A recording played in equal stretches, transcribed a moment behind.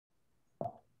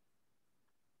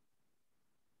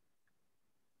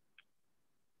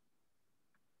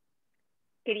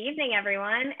Good evening,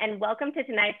 everyone, and welcome to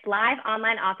tonight's live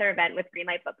online author event with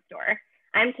Greenlight Bookstore.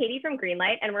 I'm Katie from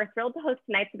Greenlight, and we're thrilled to host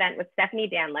tonight's event with Stephanie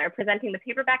Danler, presenting the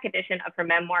paperback edition of her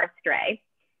memoir, Stray.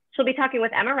 She'll be talking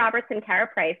with Emma Roberts and Karah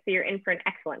Preiss, so you're in for an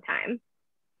excellent time.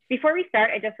 Before we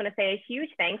start, I just want to say a huge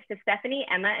thanks to Stephanie,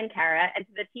 Emma, and Karah, and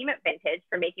to the team at Vintage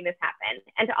for making this happen,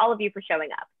 and to all of you for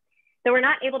showing up. Though we're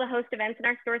not able to host events in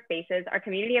our store spaces, our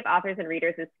community of authors and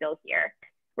readers is still here.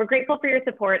 We're grateful for your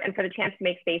support and for the chance to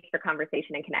make space for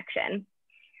conversation and connection.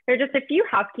 There are just a few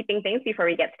housekeeping things before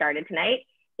we get started tonight.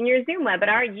 In your Zoom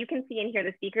webinar, you can see and hear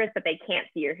the speakers, but they can't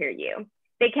see or hear you.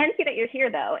 They can see that you're here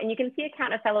though, and you can see a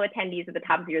count of fellow attendees at the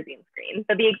top of your Zoom screen.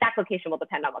 So the exact location will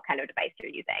depend on what kind of device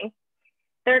you're using.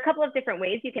 There are a couple of different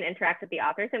ways you can interact with the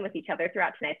authors and with each other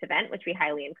throughout tonight's event, which we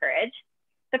highly encourage.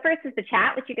 The first is the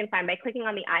chat, which you can find by clicking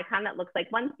on the icon that looks like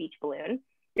one speech balloon.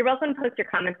 You're welcome to post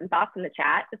your comments and thoughts in the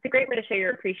chat. It's a great way to show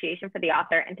your appreciation for the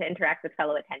author and to interact with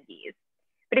fellow attendees.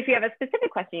 But if you have a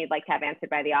specific question you'd like to have answered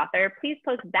by the author, please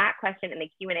post that question in the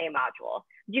Q&A module,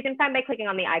 which you can find by clicking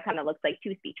on the icon that looks like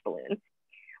two speech balloons.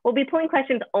 We'll be pulling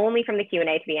questions only from the Q&A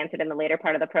to be answered in the later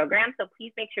part of the program, so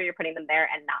please make sure you're putting them there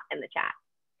and not in the chat.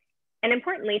 And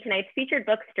importantly, tonight's featured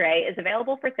book, Stray, is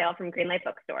available for sale from Greenlight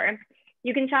Bookstore.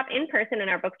 You can shop in person in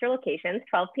our bookstore locations,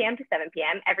 12 p.m. to 7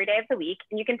 p.m. every day of the week,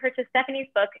 and you can purchase Stephanie's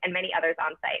book and many others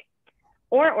on site.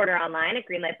 Or order online at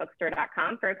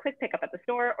greenlightbookstore.com for a quick pickup at the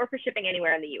store or for shipping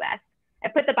anywhere in the US. I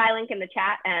put the buy link in the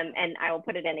chat and I will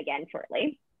put it in again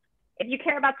shortly. If you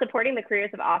care about supporting the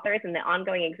careers of authors and the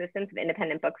ongoing existence of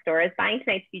independent bookstores, buying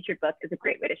tonight's featured book is a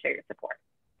great way to show your support.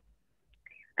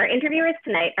 Our interviewers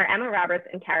tonight are Emma Roberts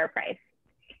and Karah Preiss.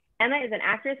 Emma is an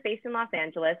actress based in Los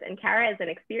Angeles, and Karah is an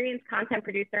experienced content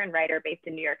producer and writer based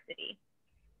in New York City.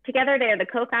 Together, they are the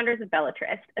co-founders of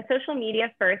Belletrist, a social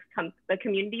media-first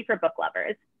community for book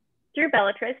lovers. Through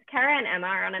Belletrist, Karah and Emma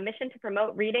are on a mission to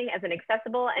promote reading as an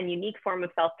accessible and unique form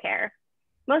of self-care.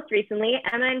 Most recently,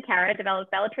 Emma and Karah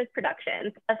developed Belletrist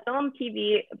Productions, a film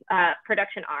TV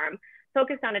production arm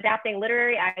focused on adapting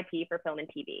literary IP for film and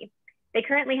TV. They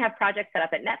currently have projects set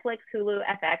up at Netflix, Hulu,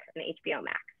 FX, and HBO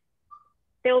Max.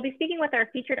 They will be speaking with our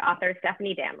featured author,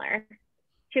 Stephanie Danler.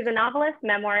 She's a novelist,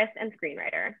 memoirist, and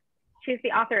screenwriter. She's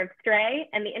the author of Stray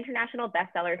and the international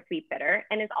bestseller Sweetbitter,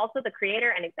 and is also the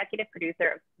creator and executive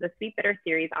producer of the Sweetbitter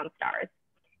series on Stars.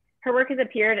 Her work has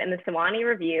appeared in the Sewanee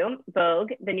Review,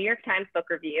 Vogue, the New York Times Book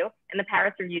Review, and the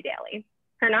Paris Review Daily.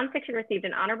 Her nonfiction received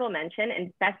an honorable mention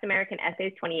in Best American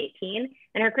Essays 2018,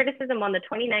 and her criticism won the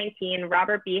 2019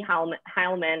 Robert B.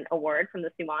 Heilman Award from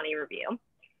the Sewanee Review.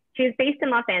 She is based in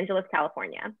Los Angeles,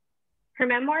 California. Her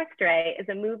memoir, Stray, is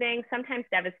a moving, sometimes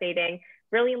devastating,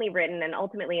 brilliantly written, and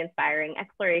ultimately inspiring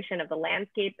exploration of the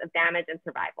landscapes of damage and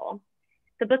survival.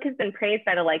 The book has been praised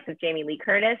by the likes of Jamie Lee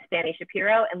Curtis, Danny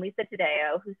Shapiro, and Lisa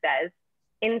Taddeo, who says,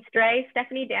 "In Stray,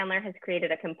 Stephanie Danler has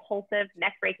created a compulsive,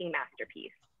 neck-breaking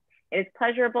masterpiece. It is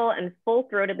pleasurable and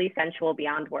full-throatedly sensual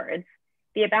beyond words.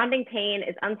 The abounding pain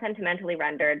is unsentimentally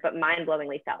rendered, but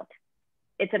mind-blowingly felt.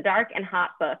 It's a dark and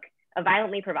hot book, a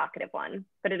violently provocative one,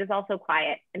 but it is also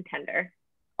quiet and tender.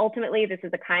 Ultimately, this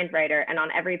is a kind writer, and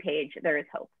on every page, there is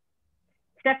hope."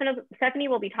 Stephanie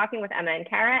will be talking with Emma and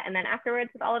Karah, and then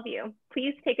afterwards with all of you.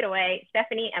 Please take it away,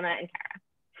 Stephanie, Emma, and Karah.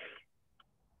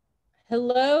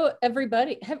 Hello,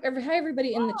 everybody. Hi,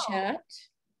 everybody in the chat.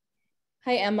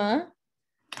 Hi, Emma.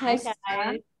 Hi,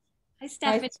 guys. Hi,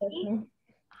 Stephanie.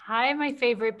 Hi, my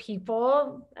favorite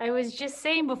people. I was just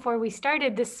saying before we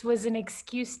started, this was an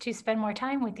excuse to spend more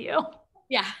time with you.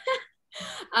 Yeah.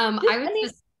 I was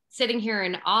just sitting here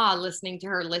in awe, listening to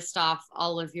her list off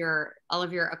all of your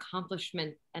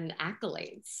accomplishments and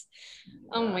accolades.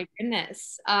 Oh my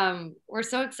goodness. I'm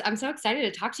so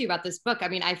excited to talk to you about this book. I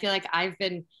mean, I feel like I've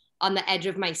been on the edge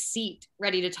of my seat,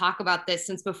 ready to talk about this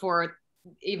since before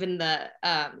even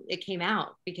it came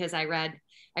out, because I read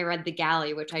The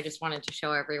Galley, which I just wanted to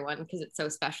show everyone because it's so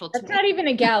special to me. That's not even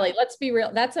a galley. Let's be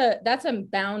real. That's a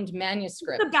bound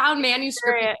manuscript. It's a bound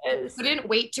manuscript. I didn't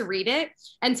wait to read it.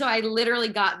 And so I literally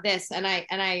got this and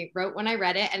I wrote when I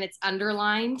read it, and it's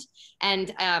underlined,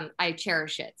 and I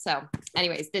cherish it. So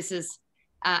anyways, this is,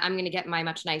 I'm going to get my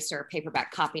much nicer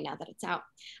paperback copy now that it's out.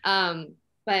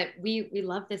 But we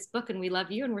love this book and we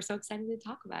love you, and we're so excited to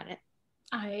talk about it.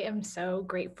 I am so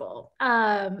grateful.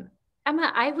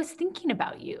 Emma, I was thinking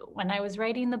about you when I was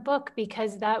writing the book,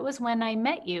 because that was when I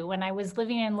met you, when I was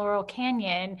living in Laurel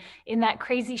Canyon in that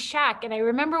crazy shack. And I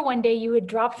remember one day you had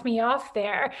dropped me off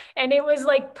there, and it was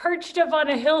like perched up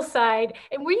on a hillside.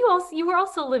 And you were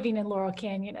also living in Laurel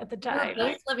Canyon at the time. We were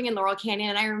both living in Laurel Canyon.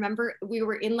 And I remember we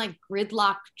were in like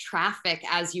gridlock traffic,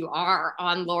 as you are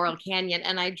on Laurel Canyon.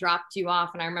 And I dropped you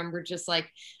off. And I remember just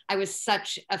like, I was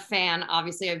such a fan,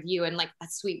 obviously, of you and like a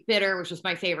Sweetbitter, which was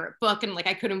my favorite book. And like,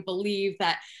 I couldn't believe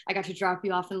that I got to drop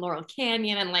you off in Laurel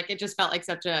Canyon. And like, it just felt like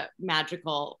such a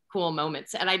magical, cool moment.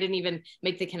 And I didn't even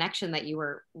make the connection that you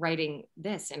were writing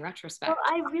this in retrospect. Well,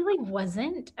 I really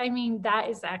wasn't. I mean, that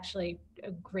is actually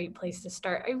a great place to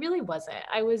start. I really wasn't.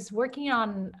 I was working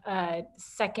on a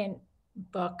second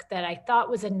book that I thought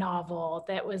was a novel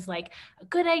that was like a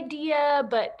good idea,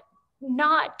 but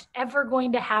not ever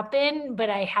going to happen, but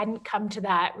I hadn't come to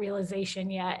that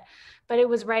realization yet. But it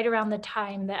was right around the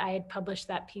time that I had published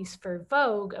that piece for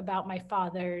Vogue about my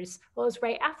father's, well, it was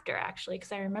right after actually,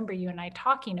 because I remember you and I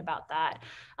talking about that,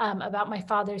 about my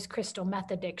father's crystal meth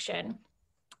addiction.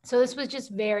 So this was just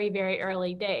very, very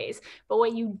early days. But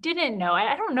what you didn't know,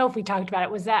 I don't know if we talked about it,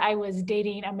 was that I was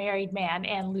dating a married man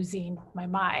and losing my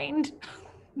mind.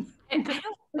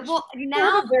 Well,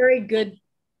 now very good.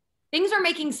 Things are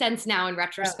making sense now in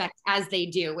retrospect, as they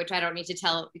do, which I don't need to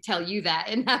tell you that,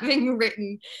 and having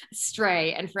written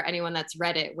Stray, and for anyone that's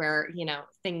read it, where, you know,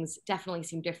 things definitely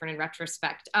seem different in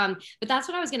retrospect. But that's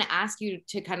what I was going to ask you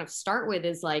to kind of start with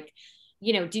is like,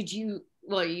 you know,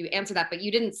 well, you answered that, but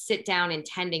you didn't sit down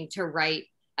intending to write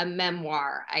a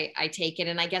memoir, I take it.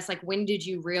 And I guess like, when did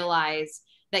you realize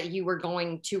that you were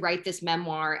going to write this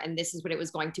memoir and this is what it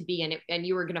was going to be, and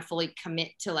you were going to fully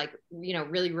commit to like, you know,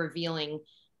 really revealing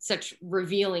such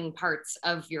revealing parts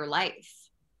of your life?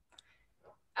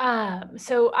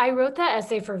 So I wrote that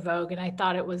essay for Vogue, and I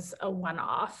thought it was a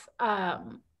one-off. I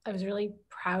was really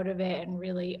proud of it and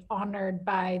really honored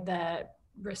by the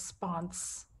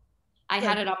response. I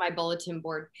had it on my bulletin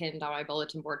board, pinned on my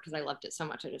bulletin board, because I loved it so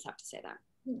much. I just have to say that.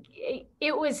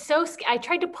 It was so, I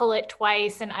tried to pull it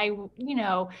twice, and I, you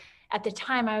know, at the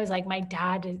time I was like, my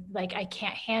dad is like, I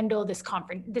can't handle this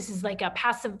conference. This is like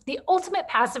the ultimate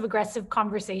passive aggressive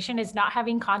conversation is not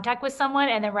having contact with someone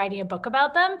and then writing a book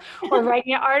about them or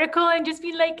writing an article and just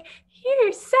be like,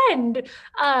 here, send.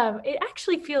 It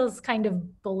actually feels kind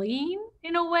of bullying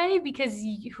in a way, because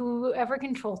whoever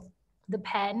controls the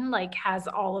pen like has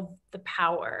all of the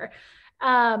power.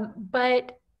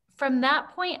 But from that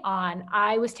point on,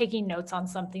 I was taking notes on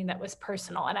something that was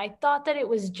personal. And I thought that it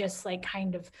was just like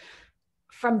kind of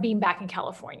from being back in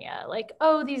California, like,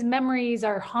 oh, these memories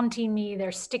are haunting me.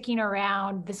 They're sticking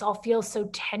around. This all feels so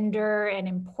tender and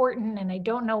important, and I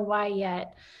don't know why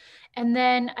yet. And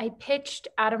then I pitched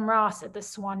Adam Ross at the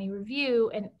Swanee Review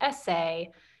an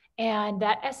essay, and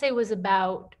that essay was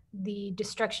about the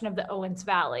destruction of the Owens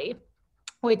Valley,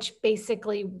 which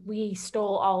basically we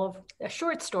stole all of, a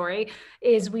short story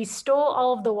is we stole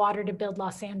all of the water to build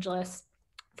Los Angeles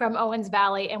from Owens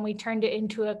Valley, and we turned it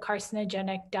into a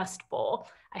carcinogenic dust bowl.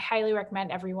 I highly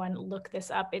recommend everyone look this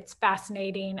up. It's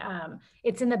fascinating.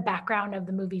 It's in the background of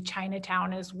the movie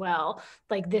Chinatown as well.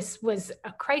 Like, this was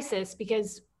a crisis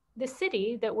because the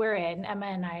city that we're in, Emma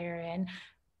and I are in,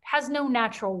 has no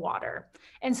natural water.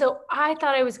 And so I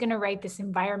thought I was going to write this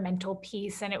environmental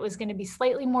piece, and it was going to be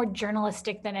slightly more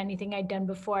journalistic than anything I'd done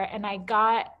before. And I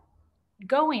got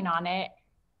going on it,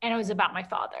 and it was about my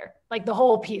father. Like, the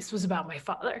whole piece was about my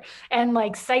father and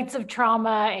like sites of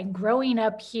trauma and growing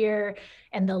up here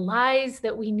and the lies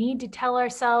that we need to tell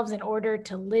ourselves in order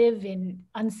to live in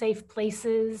unsafe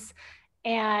places.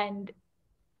 And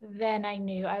then I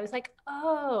knew, I was like,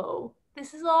 oh,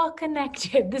 this is all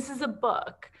connected. This is a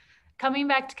book. Coming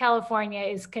back to California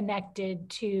is connected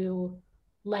to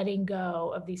letting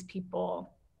go of these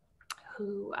people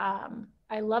who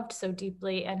I loved so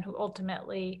deeply and who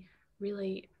ultimately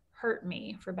really hurt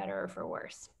me, for better or for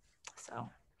worse. So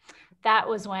that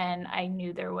was when I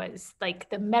knew there was, like,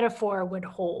 the metaphor would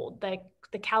hold, like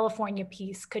the California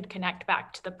piece could connect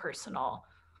back to the personal.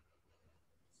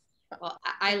 Well,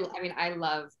 I mean, I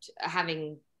loved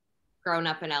having grown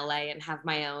up in LA and have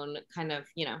my own kind of,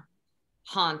 you know,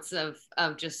 haunts of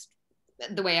just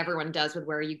the way everyone does with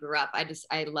where you grew up.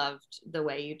 I loved the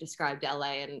way you described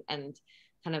LA and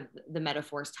kind of the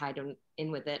metaphors tied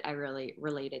in with it. I really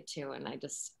related to, and I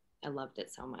loved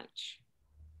it so much.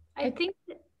 I think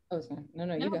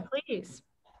no, you go. Please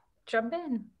jump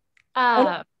in.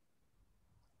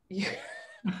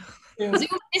 Zoom,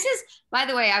 this is, by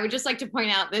the way, I would just like to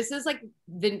point out, this is like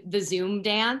the Zoom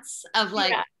dance of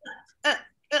like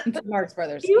Marx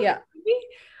Brothers.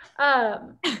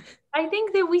 I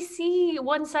think that we see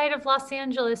one side of Los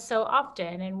Angeles so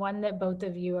often, and one that both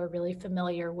of you are really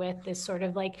familiar with, this sort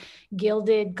of like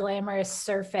gilded, glamorous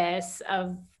surface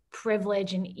of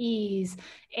privilege and ease.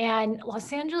 And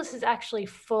Los Angeles is actually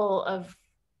full of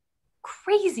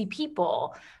crazy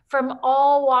people from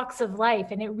all walks of life.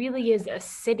 And it really is a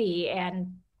city.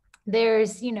 And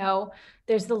there's,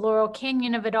 there's the Laurel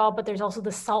Canyon of it all, but there's also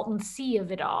the Salton Sea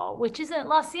of it all, which isn't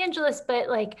Los Angeles, but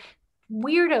like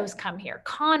weirdos come here,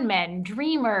 con men,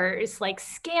 dreamers, like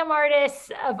scam artists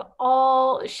of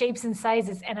all shapes and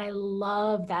sizes. And I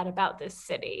love that about this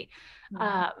city.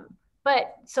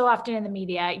 But so often in the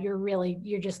media,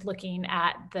 you're just looking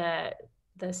at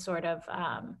the sort of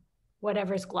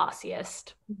whatever's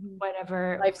glossiest,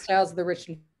 whatever. Lifestyles of the rich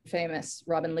and famous,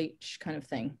 Robin Leach kind of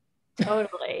thing.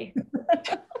 Totally.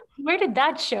 Where did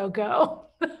that show go?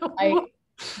 It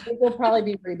will probably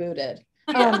be rebooted.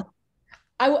 I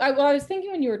was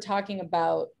thinking when you were talking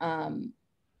about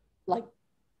like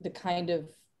the kind of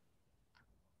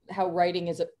how writing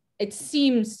is, it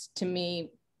seems to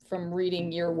me from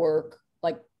reading your work,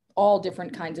 like all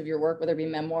different kinds of your work, whether it be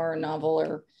memoir or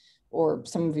novel or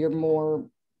some of your more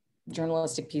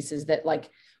journalistic pieces, that like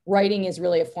writing is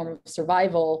really a form of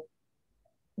survival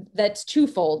that's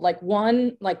twofold. Like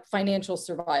one, like financial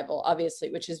survival, obviously,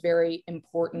 which is very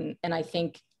important. And I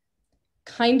think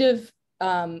kind of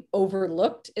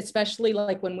overlooked, especially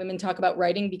like when women talk about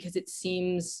writing, because it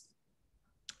seems,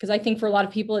 because I think for a lot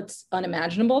of people, it's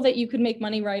unimaginable that you could make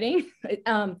money writing.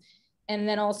 And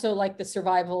then also like the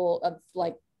survival of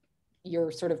like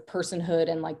your sort of personhood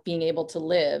and like being able to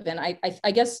live. And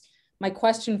I guess my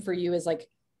question for you is like,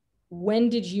 when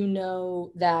did you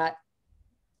know that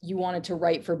you wanted to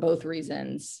write for both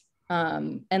reasons?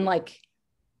 And like,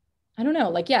 I don't know,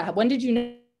 like, yeah, when did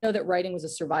you know that writing was a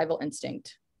survival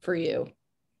instinct for you?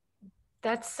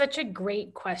 That's such a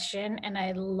great question. And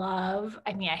I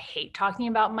hate talking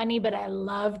about money, but I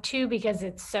love to because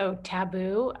it's so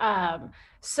taboo.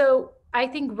 So I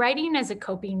think writing as a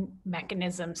coping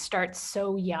mechanism starts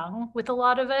so young with a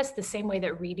lot of us, the same way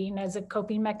that reading as a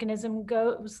coping mechanism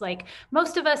goes. Like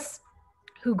most of us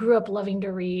who grew up loving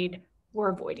to read were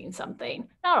avoiding something.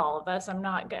 Not all of us.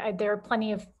 There are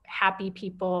plenty of happy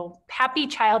people, happy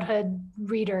childhood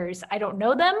readers. I don't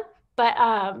know them, but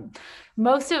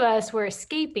most of us were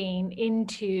escaping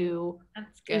into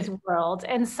these worlds.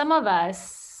 And some of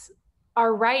us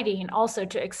are writing also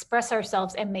to express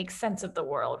ourselves and make sense of the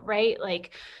world, right?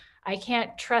 Like, I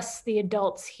can't trust the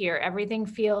adults here. Everything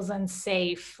feels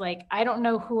unsafe. Like, I don't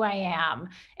know who I am.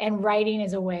 And writing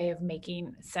is a way of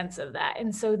making sense of that.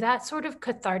 And so that sort of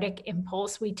cathartic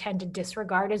impulse we tend to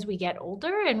disregard as we get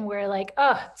older. And we're like,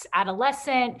 oh, it's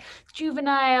adolescent,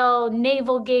 juvenile,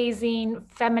 navel gazing,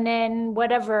 feminine,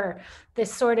 whatever,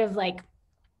 this sort of like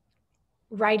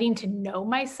writing to know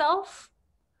myself.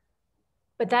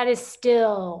 But that is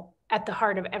still at the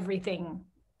heart of everything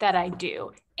that I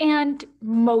do. And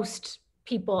most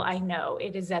people I know,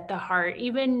 it is at the heart.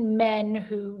 Even men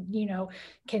who,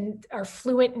 are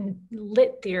fluent in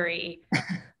lit theory,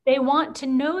 they want to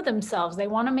know themselves. They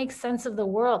want to make sense of the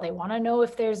world. They want to know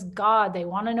if there's God. They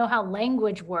want to know how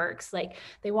language works. Like,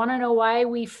 they want to know why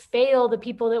we fail the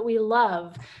people that we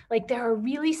love. Like, there are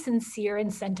really sincere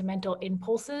and sentimental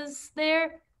impulses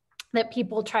there that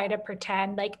people try to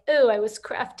pretend like, oh, I was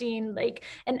crafting like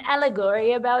an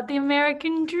allegory about the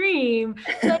American dream.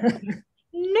 Like,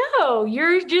 no,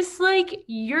 you're just like,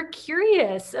 you're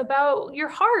curious about your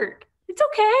heart. It's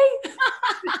okay.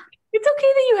 It's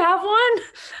okay that you have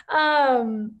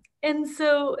one. And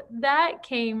so that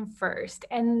came first.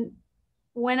 And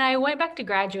when I went back to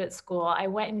graduate school, I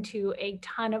went into a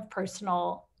ton of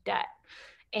personal debt.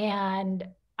 And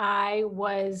I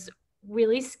was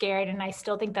really scared, and I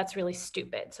still think that's really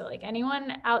stupid. So like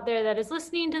anyone out there that is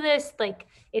listening to this, like,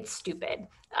 it's stupid.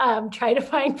 Try to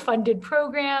find funded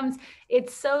programs.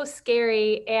 It's so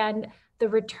scary. And the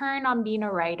return on being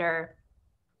a writer,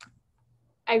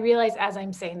 I realize as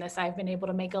I'm saying this, I've been able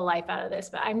to make a life out of this,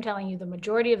 but I'm telling you the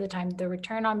majority of the time, the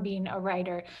return on being a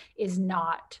writer is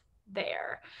not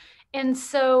there. And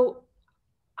so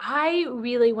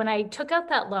when I took out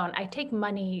that loan, I take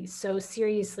money so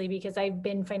seriously because I've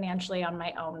been financially on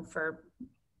my own for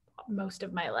most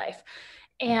of my life,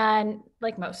 and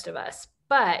like most of us,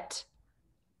 but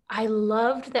I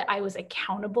loved that I was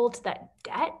accountable to that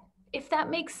debt, if that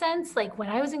makes sense. Like when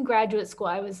I was in graduate school,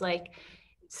 I was like,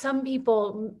 some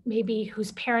people maybe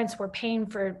whose parents were paying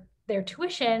for their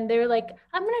tuition, they're like,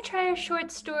 I'm going to try a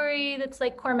short story that's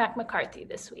like Cormac McCarthy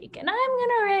this week. And I'm going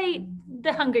to write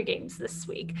The Hunger Games this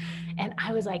week. And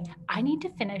I was like, I need to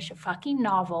finish a fucking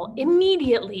novel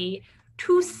immediately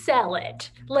to sell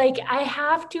it. Like I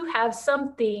have to have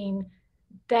something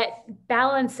that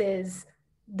balances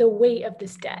the weight of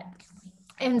this debt.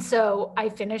 And so I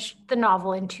finished the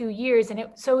novel in 2 years, and it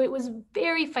was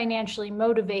very financially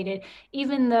motivated,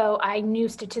 even though I knew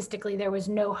statistically there was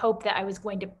no hope that I was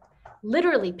going to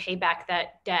literally pay back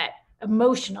that debt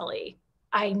emotionally.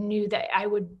 I knew that I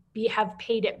would have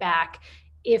paid it back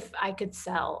if I could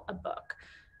sell a book.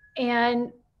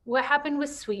 And what happened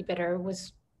with Sweetbitter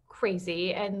was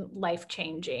crazy and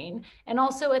life-changing. And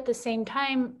also at the same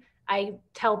time, I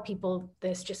tell people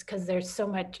this just because there's so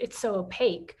much, it's so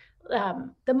opaque.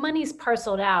 The money's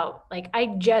parceled out. Like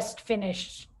I just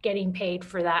finished getting paid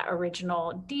for that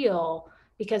original deal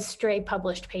because Stray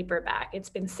published paperback. It's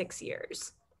been 6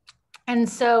 years. And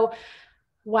so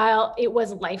while it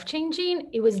was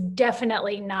life-changing, it was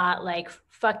definitely not like,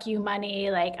 fuck you money,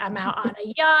 like I'm out on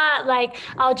a yacht, like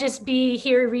I'll just be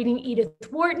here reading Edith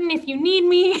Wharton if you need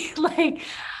me. Like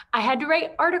I had to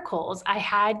write articles. I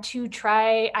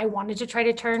wanted to try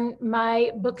to turn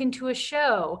my book into a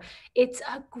show. It's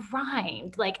a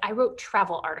grind. Like I wrote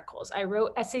travel articles. I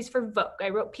wrote essays for Vogue. I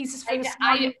wrote pieces for the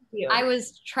Small Review. I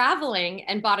was traveling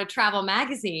and bought a travel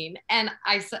magazine, and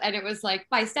it was like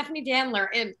by Stephanie Danler,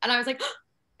 and I was like,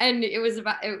 and it was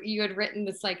about, you had written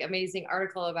this like amazing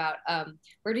article about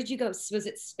where did you go? Was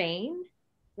it Spain?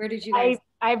 Where did you guys?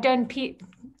 I've done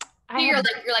you're like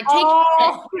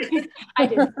take I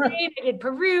did Spain, I did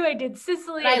Peru, I did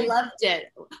Sicily. I loved it.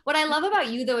 What I love about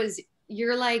you though is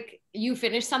you're like, you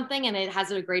finish something and it has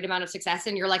a great amount of success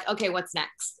and you're like, okay, what's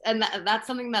next? And that's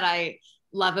something that I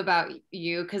love about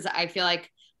you, because I feel like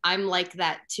I'm like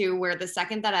that too, where the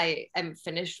second that I am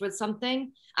finished with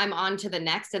something, I'm on to the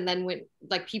next. And then when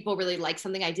like people really like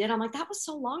something I did, I'm like, that was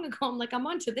so long ago. I'm like, I'm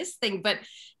on to this thing. But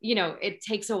you know, it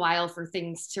takes a while for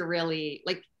things to really,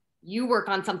 like, you work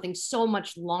on something so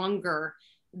much longer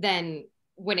than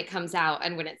when it comes out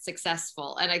and when it's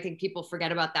successful. And I think people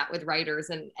forget about that with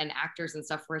writers and actors and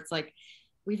stuff, where it's like,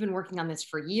 we've been working on this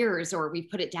for years, or we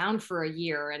put it down for a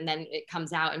year and then it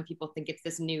comes out and people think it's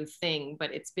this new thing,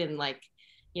 but it's been like,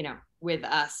 you know, with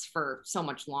us for so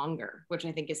much longer, which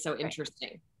I think is so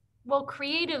interesting. Well,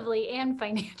 creatively and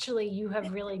financially, you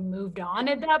have really moved on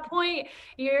at that point.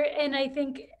 And I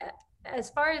think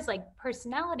as far as like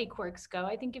personality quirks go,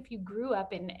 I think if you grew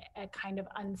up in a kind of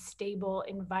unstable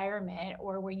environment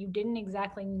or where you didn't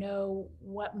exactly know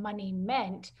what money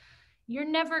meant, you're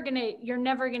never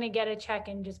gonna get a check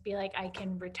and just be like, I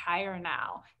can retire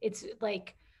now. It's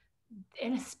like,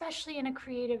 and especially in a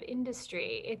creative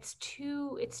industry, it's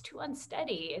too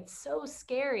unsteady. It's so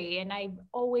scary. And I've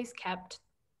always kept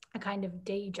a kind of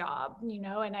day job, you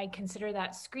know, and I consider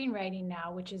that screenwriting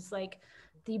now, which is like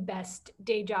the best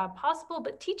day job possible.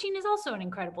 But teaching is also an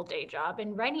incredible day job,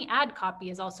 and writing ad copy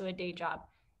is also a day job,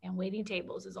 and waiting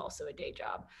tables is also a day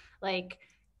job. Like,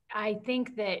 I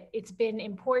think that it's been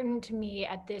important to me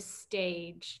at this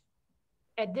stage,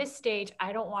 I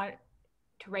don't want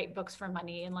to write books for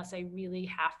money unless I really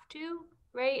have to,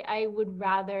 right? I would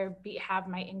rather have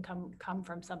my income come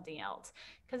from something else,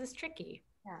 because it's tricky.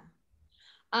 Yeah.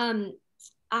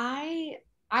 I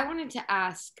wanted to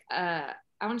ask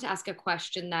a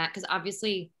question that, because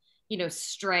obviously, you know,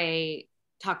 Stray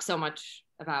talks so much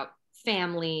about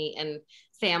family and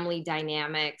family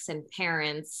dynamics and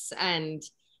parents, and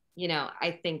you know,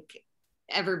 I think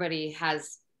everybody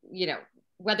has, you know,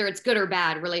 whether it's good or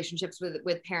bad, relationships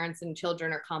with parents and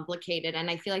children are complicated. And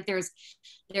I feel like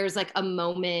there's like a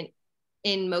moment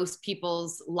in most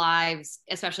people's lives,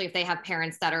 especially if they have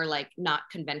parents that are like not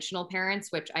conventional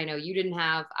parents, which I know you didn't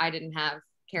have, I didn't have,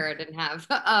 Karah didn't have.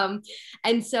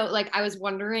 And so like, I was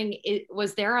wondering,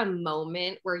 was there a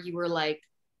moment where you were like,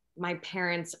 my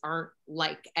parents aren't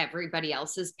like everybody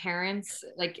else's parents?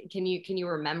 Like, can you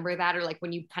remember that? Or like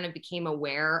when you kind of became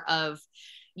aware of,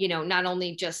 you know, not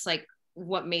only just like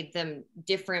what made them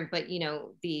different, but you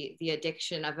know, the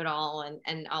addiction of it all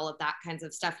and all of that kinds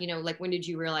of stuff, you know, like when did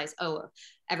you realize, oh,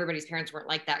 everybody's parents weren't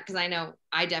like that? Because I know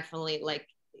I definitely like,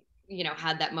 you know,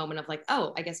 had that moment of like,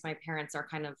 oh, I guess my parents are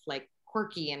kind of like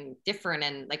quirky and different,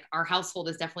 and like our household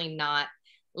is definitely not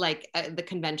like the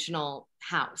conventional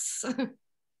house.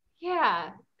 Yeah.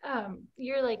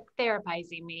 You're like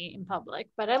therapizing me in public,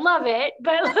 but I love it.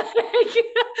 But like,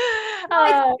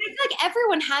 I feel like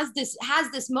everyone has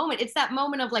this moment. It's that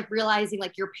moment of like realizing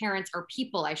like your parents are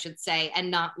people, I should say, and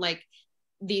not like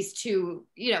these two,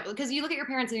 you know, because you look at your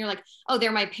parents and you're like, oh,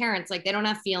 they're my parents. Like they don't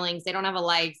have feelings. They don't have a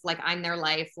life. Like I'm their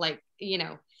life. Like, you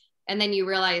know, and then you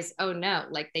realize, oh no,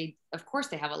 like of course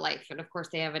they have a life, and of course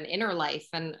they have an inner life,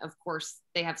 and of course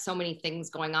they have so many things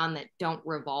going on that don't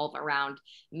revolve around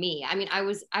me. I mean, I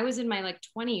was in my like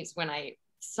 20s when I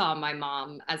saw my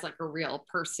mom as like a real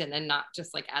person and not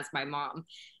just like as my mom.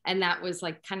 And that was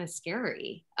like kind of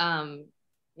scary.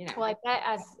 You know. Well, I bet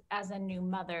as a new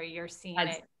mother, you're seeing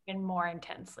it even more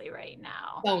intensely right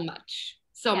now.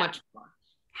 So much more.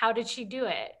 How did she do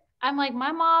it? I'm like,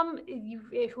 my mom,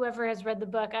 whoever has read the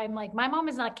book, I'm like, my mom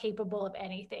is not capable of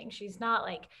anything. She's not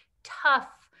like tough.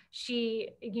 She,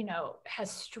 you know,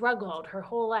 has struggled her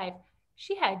whole life.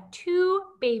 She had 2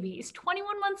 babies,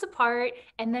 21 months apart,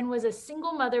 and then was a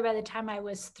single mother by the time I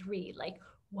was 3. Like,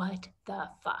 what the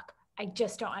fuck? I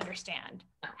just don't understand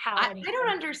how. I don't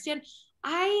understand.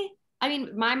 I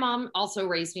mean, my mom also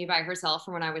raised me by herself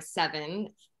from when I was 7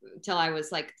 till I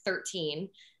was like 13.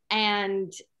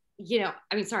 And, you know,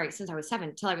 I mean, sorry, since I was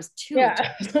 7 till I was 2.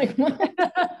 Yeah.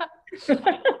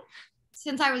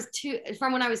 Since I was 2,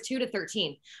 from when I was 2 to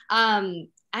 13.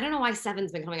 I don't know why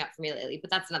 7's been coming up for me lately, but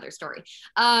that's another story.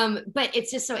 But it's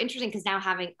just so interesting because now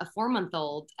having a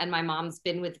 4-month-old, and my mom's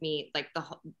been with me like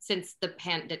since the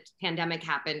pandemic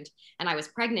happened and I was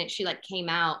pregnant, she like came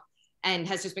out and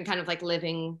has just been kind of like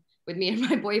living with me and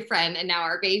my boyfriend and now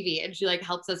our baby. And she like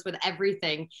helps us with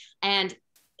everything. And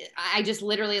I just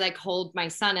literally like hold my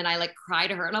son and I like cry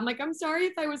to her. And I'm like, I'm sorry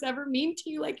if I was ever mean to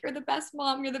you. Like, you're the best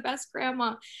mom. You're the best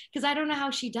grandma. Cause I don't know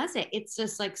how she does it. It's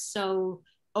just like so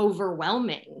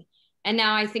overwhelming. And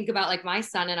now I think about like my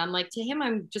son and I'm like, to him,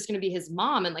 I'm just going to be his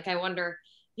mom. And like, I wonder,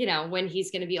 you know, when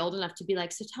he's going to be old enough to be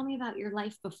like, so tell me about your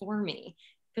life before me.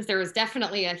 Cause there was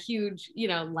definitely a huge, you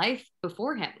know, life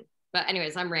before him. But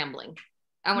anyways, I'm rambling.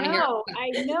 I want to hear. I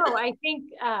know. I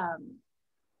think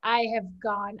I have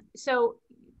gone. So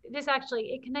this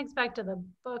actually, it connects back to the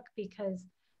book because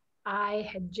I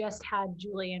had just had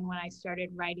Julian when I started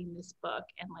writing this book.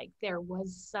 And like,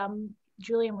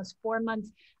 Julian was 4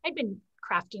 months. I'd been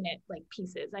crafting it like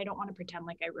pieces. I don't want to pretend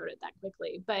like I wrote it that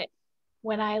quickly, but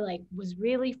when I like was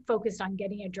really focused on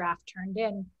getting a draft turned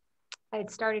in, I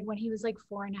had started when he was like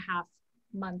 4.5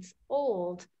 months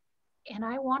old. And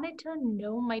I wanted to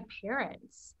know my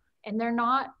parents, and they're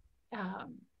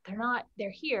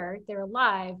here, they're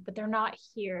alive, but they're not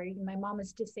here. My mom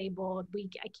is disabled.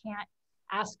 I can't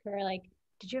ask her, like,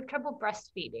 did you have trouble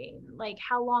breastfeeding? Like,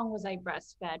 how long was I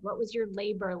breastfed? What was your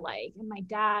labor like? And my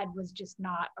dad was just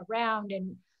not around.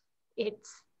 And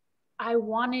I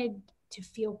wanted to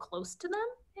feel close to them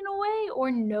in a way, or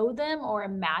know them, or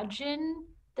imagine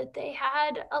that they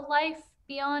had a life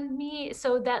beyond me.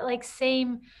 So that like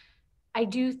I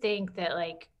do think that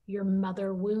like your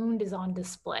mother wound is on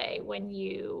display when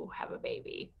you have a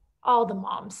baby, all the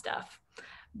mom stuff.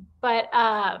 But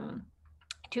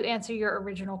to answer your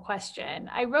original question,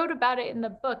 I wrote about it in the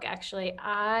book, actually.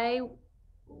 I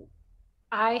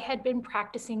had been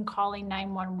practicing calling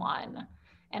 911,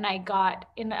 and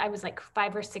I was like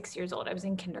 5 or 6 years old. I was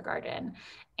in kindergarten,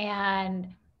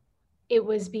 and it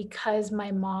was because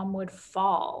my mom would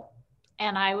fall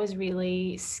and I was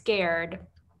really scared.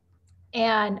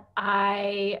 And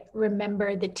I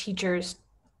remember the teachers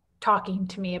talking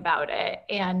to me about it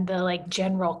and the like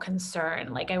general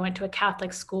concern. Like, I went to a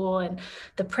Catholic school and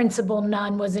the principal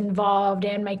nun was involved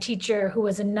and my teacher who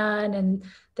was a nun, and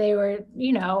they were,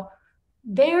 you know,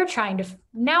 they're trying to,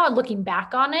 now looking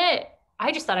back on it,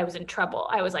 I just thought I was in trouble.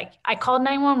 I was like, I called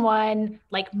 911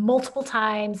 like multiple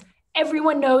times.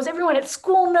 Everyone knows, everyone at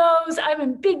school knows I'm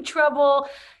in big trouble.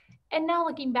 And now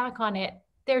looking back on it,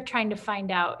 they're trying to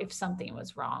find out if something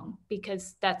was wrong,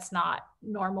 because that's not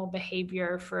normal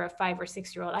behavior for a 5 or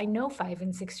 6 year old. I know 5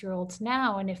 and 6 year olds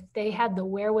now. And if they had the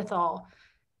wherewithal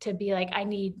to be like, I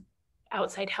need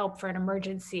outside help for an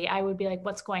emergency, I would be like,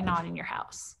 what's going on in your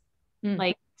house?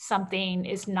 Like, something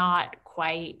is not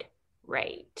quite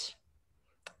right.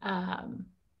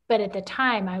 But at the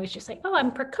time I was just like, oh,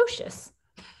 I'm precocious.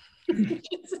 Yeah.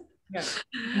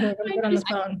 Get on the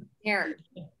phone.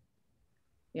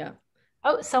 Yeah.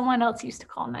 Oh, someone else used to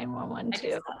call 911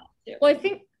 too. Well, I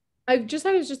think I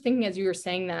was just thinking as you were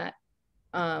saying that,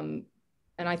 and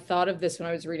I thought of this when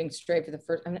I was reading Stray for the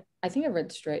first. I think I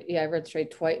read Stray. Yeah, I read Stray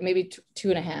twice, maybe two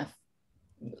and a half.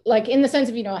 Like, in the sense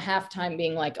of, you know, a half time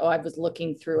being like, oh, I was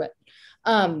looking through it.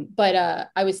 But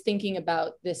I was thinking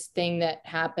about this thing that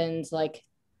happens like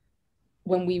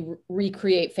when we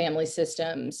recreate family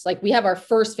systems. Like, we have our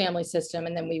first family system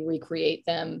and then we recreate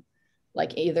them,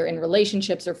 like either in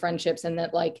relationships or friendships, and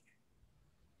that like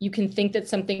you can think that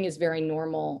something is very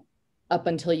normal up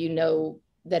until you know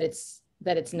that it's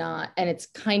not. And it's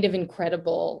kind of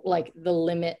incredible, like the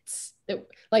limits that,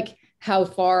 like how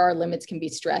far our limits can be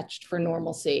stretched for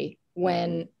normalcy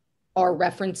when our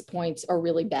reference points are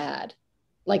really bad.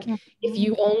 Like, if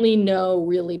you only know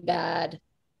really bad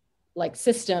like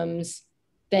systems,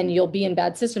 then you'll be in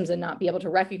bad systems and not be able to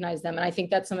recognize them. And I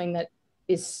think that's something that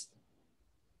is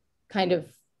kind of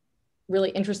really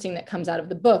interesting that comes out of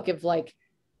the book of like,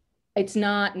 it's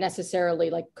not necessarily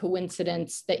like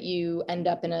coincidence that you end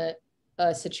up in a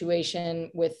situation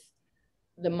with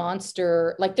the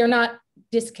monster. Like they're not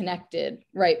disconnected,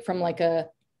 right, from like a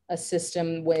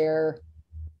system where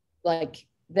like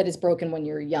that is broken when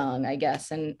you're young, I guess.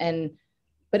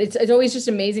 But it's always just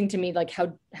amazing to me, like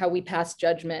how we pass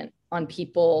judgment on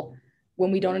people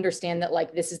when we don't understand that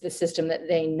like this is the system that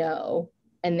they know,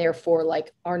 and therefore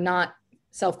like are not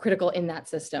self-critical in that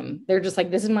system. They're just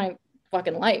like, this is my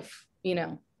fucking life, you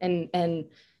know? And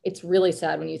it's really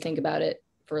sad when you think about it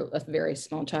for a very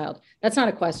small child. That's not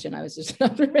a question. I was just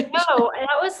an observation. No,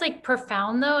 that was like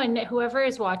profound though. And whoever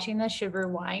is watching this should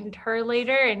rewind her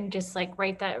later and just like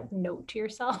write that note to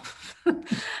yourself.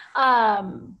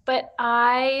 But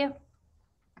I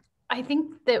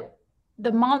think that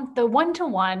the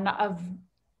one-to-one of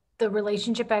the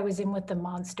relationship I was in with the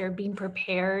monster, being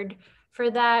prepared for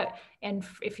that. And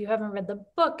if you haven't read the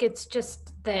book, it's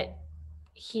just that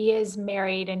he is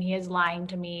married and he is lying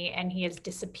to me and he is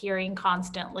disappearing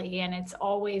constantly. And it's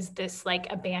always this like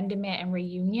abandonment and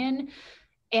reunion.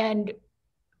 And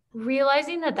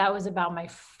realizing that that was about my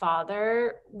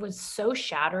father was so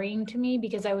shattering to me,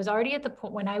 because I was already at the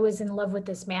point when I was in love with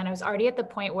this man, I was already at the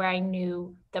point where I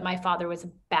knew that my father was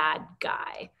a bad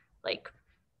guy. Like,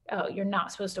 oh, you're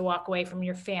not supposed to walk away from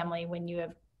your family when you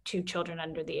have 2 children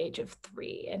under the age of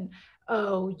 3. And,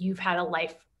 oh, you've had a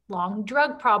lifelong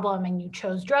drug problem and you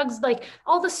chose drugs. Like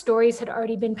all the stories had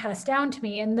already been passed down to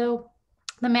me. And though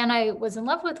the man I was in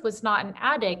love with was not an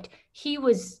addict, he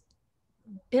was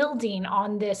building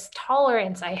on this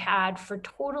tolerance I had for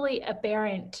totally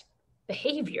aberrant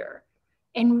behavior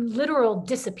and literal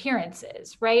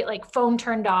disappearances, right? Like phone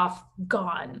turned off,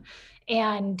 gone,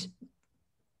 and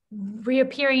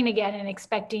reappearing again and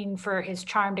expecting for his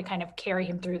charm to kind of carry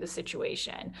him through the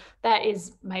situation. That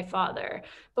is my father.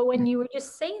 But when you were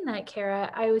just saying that, Karah,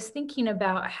 I was thinking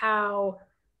about how,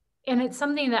 and it's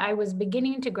something that I was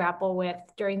beginning to grapple with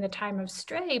during the time of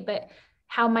Stray, but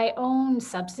how my own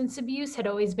substance abuse had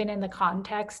always been in the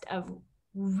context of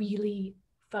really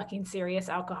fucking serious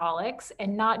alcoholics,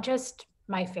 and not just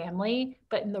my family,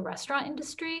 but in the restaurant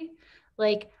industry.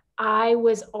 Like I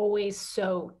was always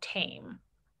so tame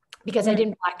because I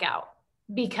didn't black out,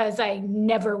 because I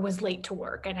never was late to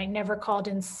work and I never called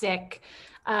in sick.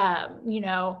 You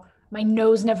know, my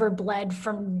nose never bled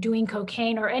from doing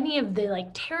cocaine or any of the like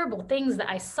terrible things that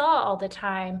I saw all the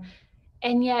time.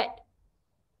 And yet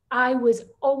I was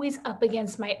always up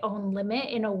against my own limit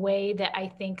in a way that I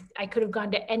think I could have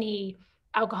gone to any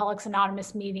Alcoholics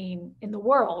Anonymous meeting in the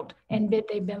world and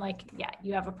they've been like, yeah,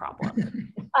 you have a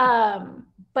problem.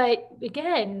 But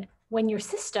again, when your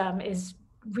system is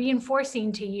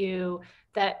reinforcing to you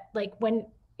that like when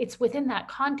it's within that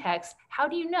context, how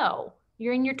do you know?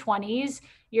 You're in your 20s,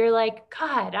 you're like,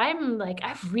 God,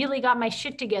 I've really got my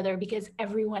shit together because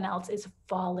everyone else is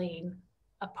falling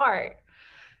apart.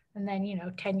 And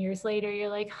then, 10 years later, you're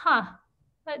like,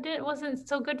 wasn't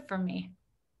so good for me.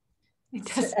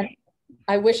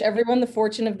 I wish everyone the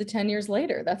fortune of the 10 years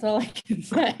later. That's all I can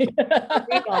say.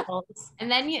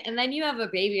 And then you have a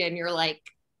baby and you're like,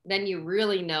 then you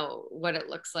really know what it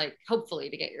looks like,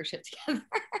 hopefully, to get your shit together.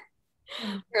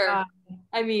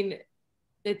 I mean,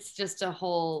 it's just a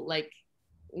whole like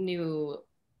new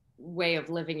way of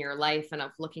living your life and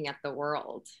of looking at the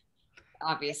world,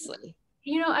 obviously.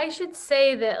 I should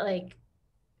say that like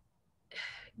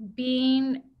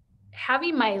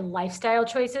having my lifestyle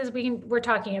choices, we're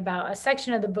talking about a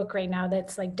section of the book right now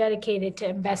that's like dedicated to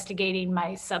investigating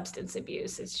my substance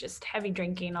abuse. It's just heavy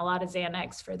drinking, a lot of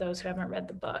Xanax for those who haven't read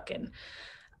the book. And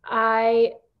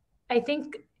I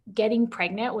think getting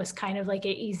pregnant was kind of like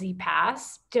an easy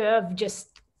pass of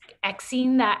just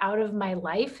Xing that out of my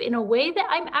life in a way that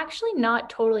I'm actually not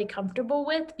totally comfortable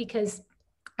with, because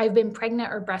I've been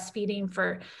pregnant or breastfeeding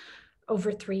for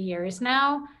over 3 years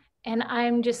now. And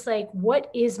I'm just like,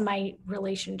 what is my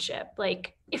relationship?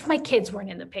 Like, if my kids weren't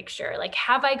in the picture, like,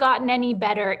 have I gotten any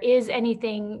better? Is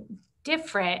anything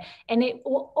different? And it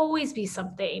will always be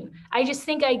something. I just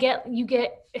think you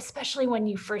get, especially when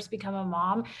you first become a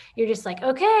mom, you're just like,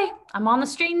 okay, I'm on the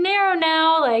straight and narrow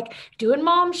now, like doing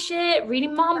mom shit,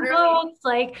 reading mom books,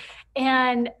 like,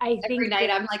 and I think every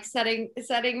night I'm like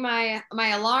setting my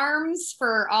alarms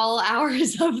for all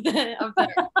hours of the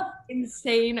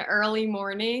insane early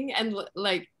morning. And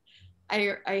like,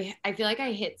 I feel like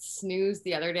I hit snooze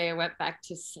the other day. I went back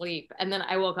to sleep and then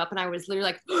I woke up and I was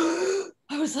literally like,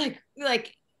 I was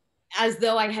like as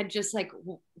though I had just like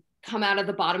come out of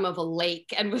the bottom of a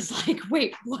lake and was like,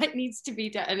 wait, what needs to be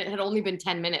done? And it had only been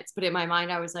 10 minutes, but in my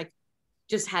mind, I was like,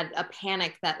 just had a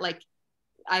panic that like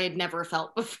I had never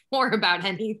felt before about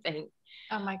anything.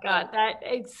 Oh my God, that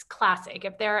is classic.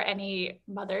 If there are any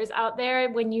mothers out there,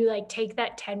 when you like take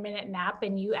that 10-minute nap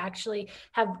and you actually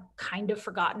have kind of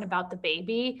forgotten about the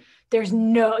baby,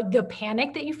 the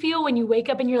panic that you feel when you wake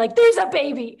up and you're like, there's a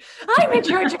baby, I'm in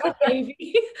charge of a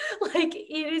baby. Like,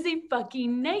 it is a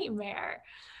fucking nightmare.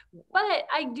 But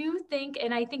I do think,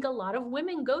 and I think a lot of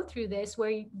women go through this,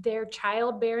 where their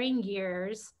childbearing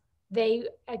years, they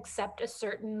accept a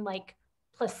certain like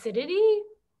placidity,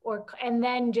 and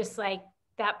then just like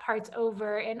that part's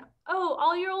over, and oh,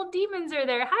 all your old demons are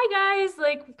there. Hi guys,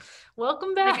 like,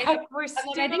 welcome back. We're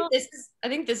still. I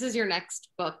think this is your next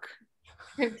book.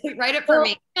 Write it for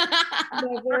me.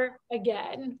 Never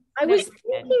again. I was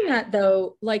thinking that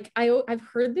though, like I've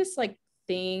heard this like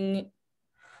thing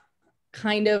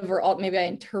kind of, or maybe I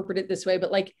interpret it this way,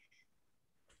 but like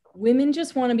women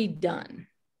just want to be done.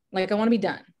 Like, I want to be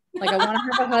done. Like, I want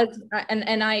to have a husband,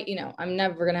 and I, you know, I'm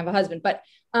never gonna have a husband, but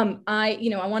I, you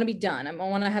know, I want to be done. I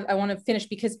want to finish,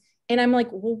 because, and I'm like,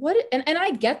 well, what? And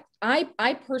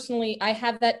I personally, I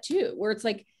have that too, where it's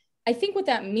like, I think what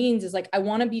that means is like, I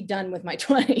want to be done with my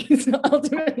 20s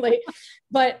ultimately,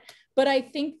 but I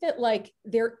think that like,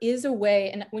 there is a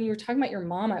way. And when you were talking about your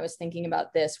mom, I was thinking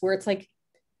about this, where it's like,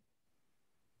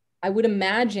 I would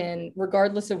imagine,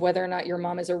 regardless of whether or not your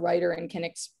mom is a writer and can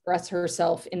express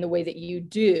herself in the way that you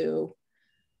do,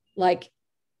 like,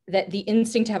 that the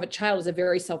instinct to have a child is a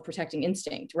very self-protecting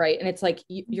instinct, right? And it's like,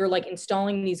 you're like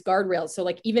installing these guardrails. So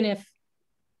like, even if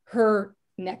her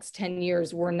next 10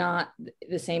 years were not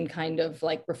the same kind of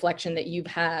like reflection that you've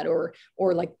had, or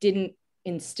like didn't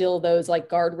instill those like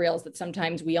guardrails that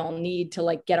sometimes we all need to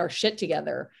like get our shit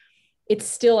together, it's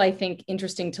still, I think,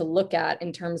 interesting to look at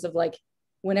in terms of like,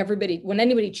 when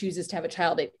anybody chooses to have a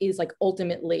child, it is like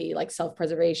ultimately like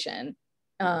self-preservation.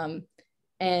 And,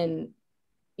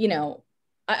 you know,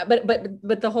 but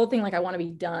the whole thing, like, I want to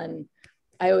be done,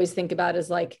 I always think about is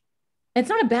like, it's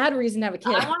not a bad reason to have a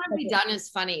kid. I want to be done is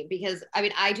funny, because I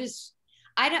mean, it's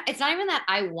not even that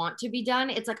I want to be done.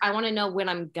 It's like, I want to know when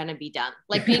I'm going to be done.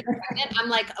 Like, being pregnant, I'm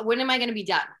like, when am I going to be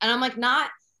done? And I'm like,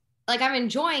 not like I'm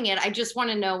enjoying it. I just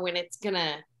want to know when it's going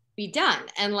to be done.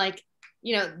 And like,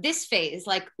 you know, this phase,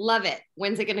 like, love it.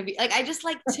 When's it going to be? Like, I just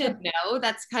like to know.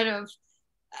 That's kind of,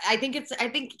 I'm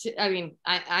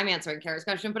answering Karah's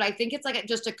question, but I think it's like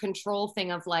just a control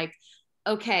thing of like,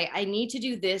 okay, I need to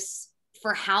do this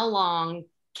for how long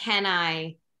can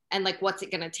I, and like, what's it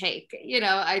going to take? You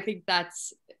know, I think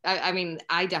that's, I mean,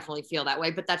 I definitely feel that way,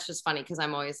 but that's just funny, because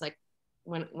I'm always like,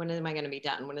 when am I going to be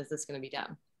done? When is this going to be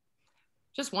done?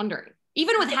 Just wondering.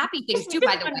 Even with happy things too,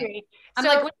 by the way. I'm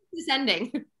like, when is this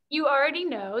ending? You already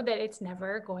know that it's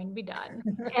never going to be done,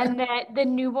 and that the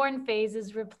newborn phase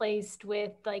is replaced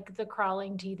with like the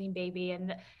crawling, teething baby.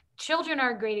 And children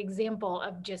are a great example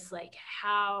of just like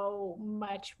how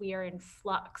much we are in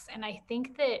flux. And I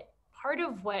think that part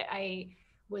of what I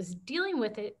was dealing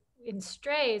with it in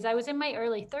Strays, I was in my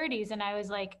early 30s, and I was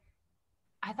like,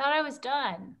 I thought I was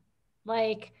done.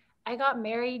 Like, I got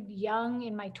married young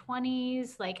in my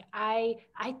 20s. Like, I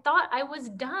thought I was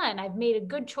done. I've made a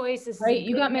good choice. Right.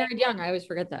 You got married young. I always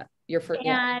forget that.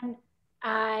 And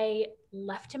I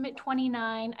left him at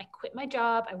 29. I quit my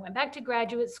job. I went back to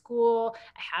graduate school.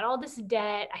 I had all this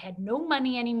debt. I had no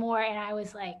money anymore. And I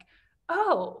was like,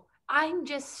 oh, I'm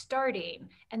just starting.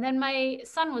 And then my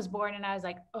son was born, and I was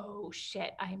like, oh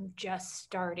shit, I'm just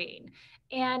starting.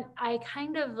 And I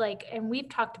kind of like, and we've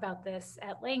talked about this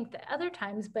at length at other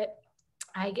times, but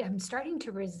I am starting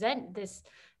to resent the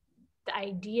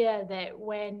idea that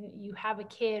when you have a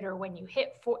kid, or when you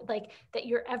hit like that,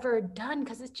 you're ever done,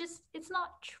 because it's not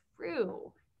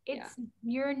true.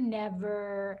 You're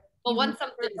never. Well, once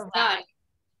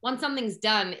something's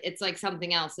done, it's like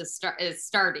something else is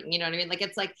starting. You know what I mean? Like,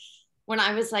 it's like, when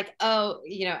I was like, oh,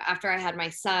 you know, after I had my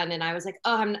son, and I was like,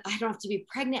 oh, I don't have to be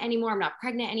pregnant anymore. I'm not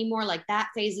pregnant anymore. Like, that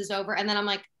phase is over. And then I'm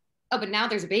like, oh, but now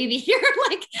there's a baby here.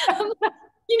 Like,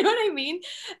 you know what I mean?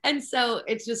 And so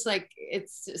it's just like,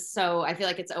 so I feel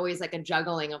like it's always like a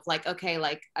juggling of like, okay,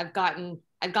 like I've gotten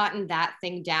that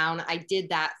thing down. I did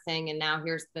that thing. And now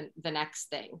here's the next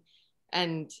thing.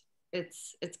 And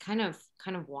it's kind of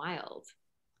wild.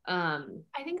 I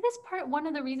think one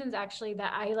of the reasons actually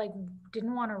that I like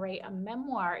didn't want to write a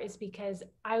memoir is because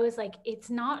I was like, it's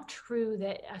not true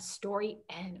that a story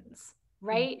ends,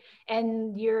 right? Mm-hmm.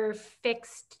 And you're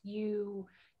fixed, you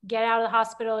get out of the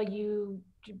hospital, you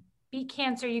beat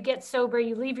cancer, you get sober,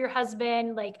 you leave your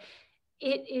husband. Like,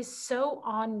 it is so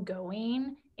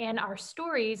ongoing. And our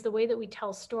stories, the way that we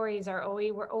tell stories,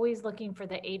 we're always looking for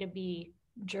the A to B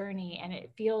journey, and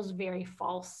it feels very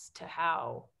false to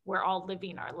how we're all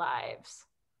living our lives.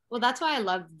 Well, that's why I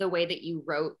love the way that you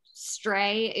wrote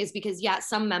Stray, is because, yeah,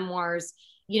 some memoirs,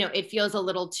 you know, it feels a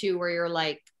little too where you're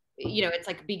like, you know, it's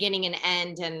like beginning and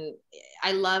end. And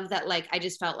I love that, like, I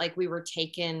just felt like we were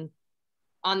taken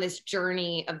on this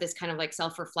journey of this kind of like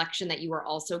self-reflection that you were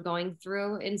also going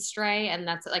through in Stray. And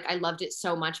that's like, I loved it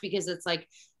so much because it's like,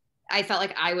 I felt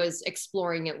like I was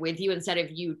exploring it with you instead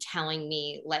of you telling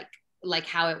me like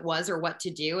how it was or what to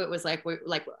do. It was like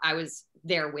I was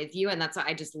there with you. And that's what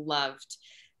I just loved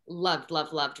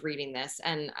reading this.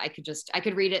 And I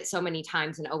could read it so many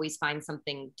times and always find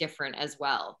something different as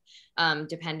well,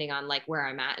 depending on like where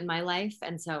I'm at in my life.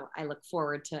 And so I look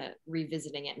forward to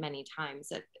revisiting it many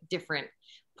times at different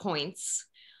points.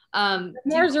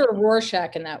 Memoirs are a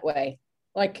Rorschach in that way,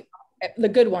 like the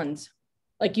good ones.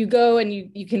 Like you go and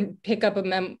you can pick up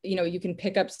you can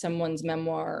pick up someone's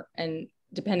memoir, and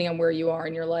depending on where you are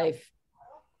in your life,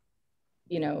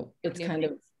 you know, it's kind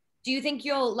of. Do you think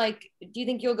you'll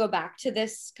go back to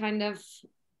this kind of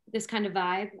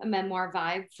vibe, a memoir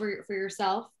vibe for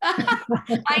yourself?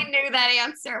 I knew that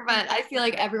answer, but I feel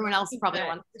like everyone else probably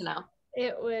wants to know.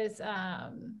 It was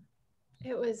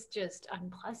just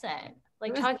unpleasant.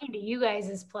 Like talking to you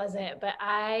guys is pleasant, but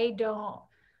I don't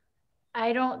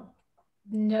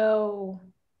know.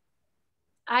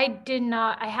 I've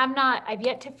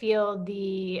yet to feel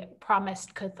the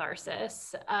promised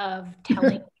catharsis of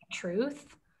telling the truth.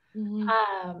 Mm-hmm.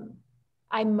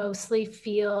 I mostly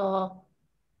feel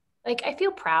like I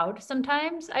feel proud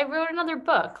sometimes. I wrote another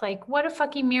book. Like, what a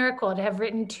fucking miracle to have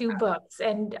written 2 books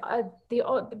and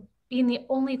being the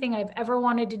only thing I've ever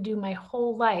wanted to do my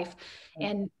whole life,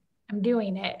 and I'm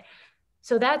doing it.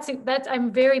 So that's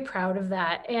I'm very proud of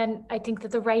that, and I think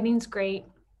that the writing's great.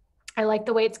 I like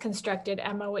the way it's constructed,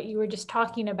 Emma, what you were just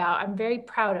talking about. I'm very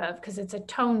proud of, because it's a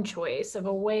tone choice of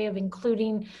a way of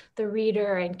including the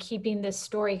reader and keeping this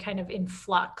story kind of in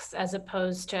flux as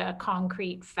opposed to a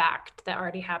concrete fact that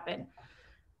already happened.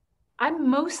 I'm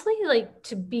mostly, like,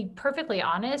 to be perfectly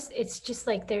honest, it's just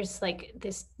like there's like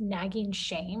this nagging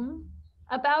shame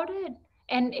about it.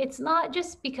 And it's not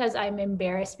just because I'm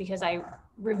embarrassed because I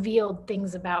revealed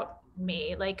things about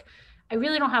me. Like, I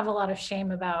really don't have a lot of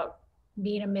shame about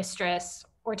being a mistress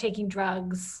or taking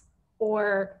drugs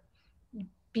or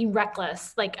being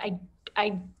reckless. Like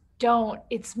I don't,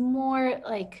 it's more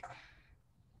like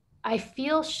I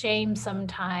feel shame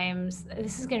sometimes.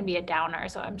 This is going to be a downer,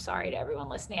 so I'm sorry to everyone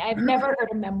listening. I've never heard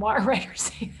a memoir writer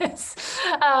say this.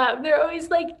 They're always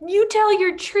like, you tell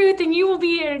your truth and you will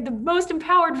be the most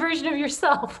empowered version of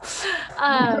yourself.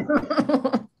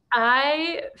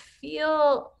 I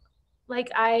feel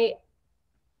like I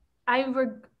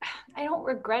don't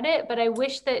regret it, but I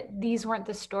wish that these weren't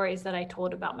the stories that I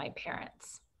told about my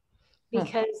parents,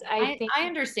 because I think I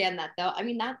understand that though. I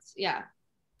mean, that's, yeah.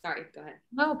 Sorry, go ahead.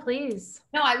 No, please.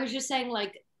 No, I was just saying,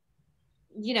 like,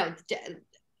 you know,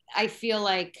 I feel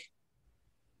like,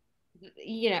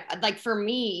 you know, like for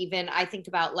me, even I think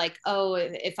about like, oh,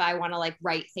 if I want to like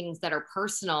write things that are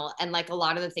personal, and like a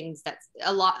lot of the things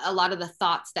a lot of the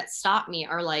thoughts that stop me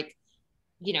are like,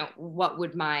 you know, what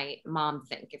would my mom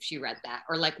think if she read that?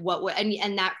 Or like, what would, and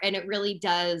it really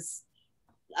does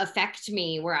affect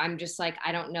me, where I'm just like,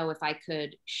 I don't know if I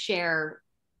could share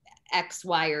X,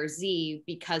 Y, or Z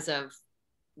because of,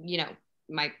 you know,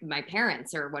 my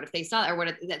parents, or what if they saw it, or what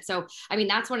if, so I mean,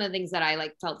 that's one of the things that I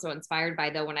like felt so inspired by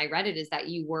though when I read it, is that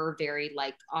you were very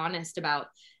like honest about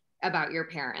your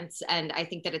parents. And I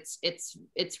think that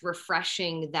it's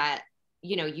refreshing that,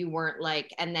 you know, you weren't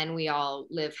like, and then we all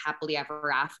live happily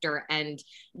ever after, and,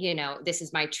 you know, this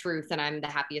is my truth and I'm the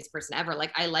happiest person ever.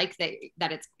 Like, I like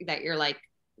that you're like,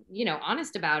 you know,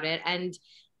 honest about it. And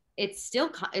it's still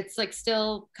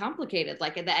complicated.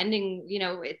 Like at the ending, you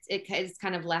know, it's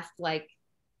kind of left like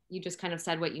you just kind of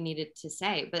said what you needed to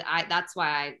say. But that's why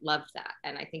I loved that.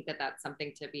 And I think that that's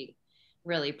something to be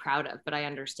really proud of, but I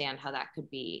understand how that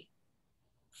could be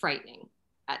frightening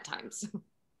at times.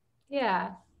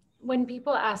 Yeah. When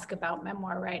people ask about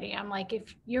memoir writing, I'm like,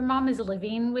 if your mom is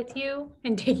living with you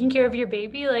and taking care of your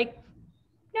baby, like,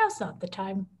 now's not the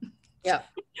time. Yeah.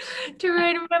 To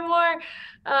write a memoir.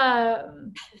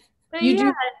 But you yeah,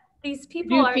 do, these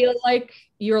people feel like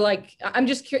you're like, I'm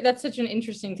just curious. That's such an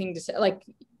interesting thing to say. Like,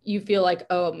 you feel like,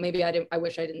 oh, maybe I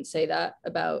wish I didn't say that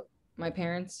about my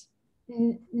parents.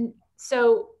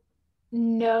 So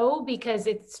no, because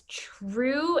it's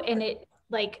true. And it,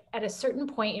 like, at a certain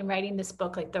point in writing this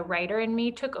book, like the writer in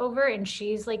me took over, and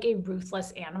she's like a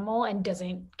ruthless animal and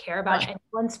doesn't care about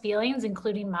anyone's feelings,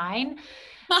 including mine.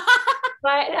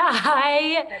 But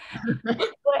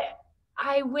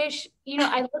I wish, you know,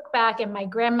 I look back and my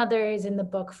grandmother is in the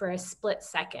book for a split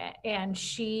second, and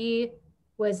she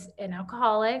was an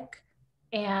alcoholic.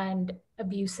 and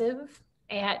abusive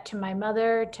to my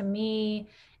mother, to me.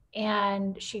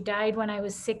 And she died when I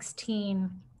was 16.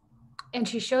 And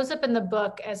she shows up in the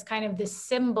book as kind of this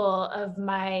symbol of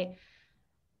my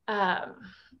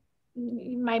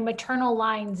maternal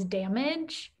line's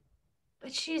damage.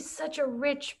 But she's such a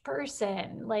rich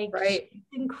person, like right. She's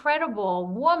an incredible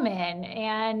woman.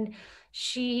 And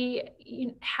she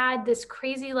had this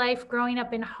crazy life growing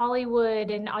up in Hollywood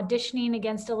and auditioning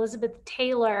against Elizabeth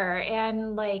Taylor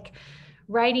and like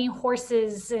riding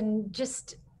horses and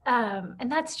just,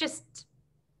 and that's just,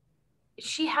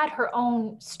 she had her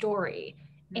own story.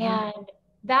 And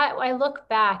that I look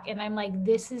back and I'm like,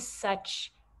 this is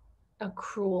such a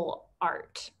cruel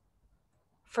art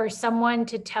for someone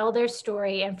to tell their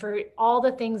story and for all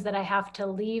the things that I have to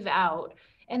leave out.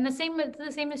 And the same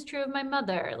is true of my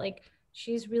mother. Like,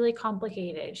 she's really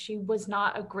complicated. She was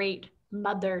not a great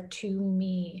mother to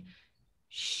me.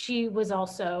 She was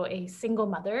also a single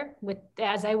mother with,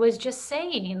 as I was just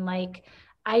saying, like,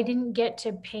 I didn't get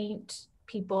to paint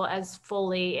people as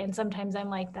fully. And sometimes I'm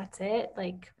like, that's it.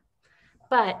 Like,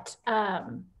 but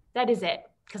that is it,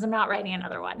 because I'm not writing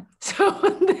another one. So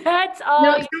that's all.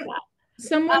 No,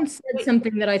 someone said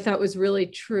something that I thought was really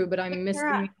true, but I'm missing.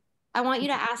 Sarah, I want you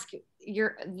to ask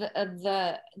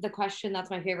the question. That's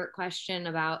my favorite question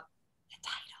about the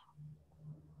title.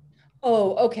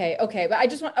 Oh, okay. But I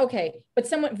just want, But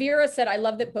Vera said, I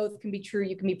love that both can be true.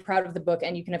 You can be proud of the book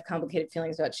and you can have complicated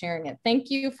feelings about sharing it. Thank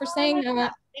you for saying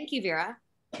that. Thank you, Vera.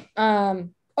 Yeah.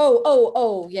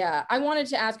 I wanted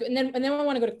to ask, and then I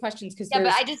want to go to questions because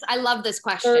but I love this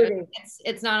question.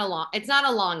 It's not a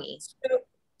longie.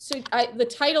 So the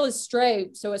title is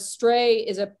Stray. So a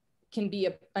stray can be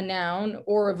a noun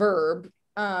or a verb.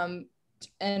 And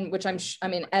which and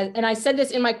I said this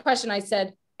in my question. I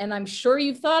said, and I'm sure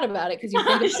you've thought about it because you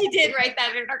think she did write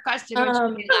that in her question.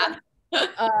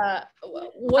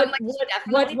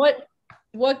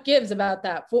 What gives about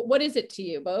that? What is it to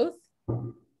you? Both?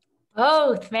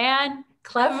 Both, man.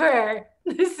 Clever.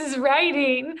 This is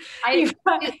writing.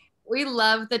 We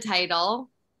love the title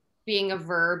being a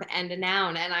verb and a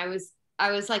noun. And I was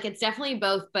like, it's definitely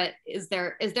both, but is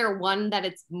there one that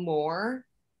it's more?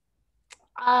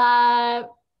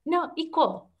 No,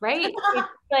 equal, right? It's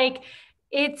like,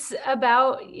 it's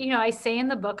about, I say in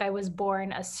the book, I was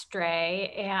born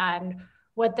astray. And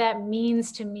what that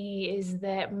means to me is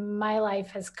that my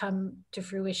life has come to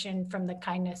fruition from the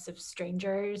kindness of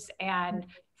strangers and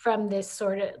from this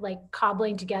sort of like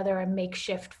cobbling together a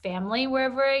makeshift family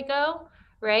wherever I go,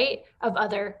 right? Of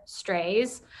other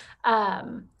strays.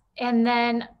 And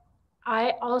then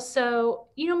I also,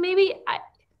 to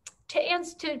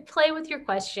play with your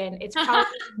question, it's probably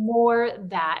more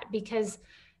that, because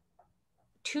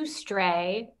to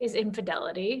stray is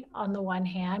infidelity on the one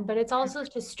hand, but it's also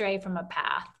to stray from a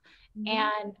path.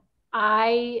 And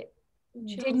I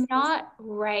did not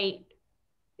write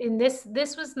in this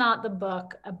was not the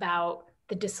book about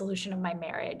the dissolution of my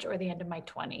marriage or the end of my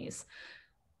 20s,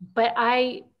 but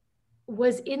I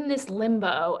was in this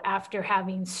limbo after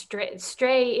having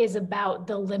stray is about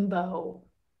the limbo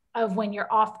of when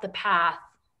you're off the path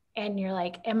and you're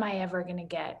like, am I ever going to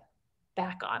get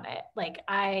back on it? Like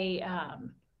I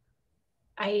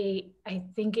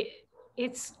think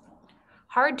it's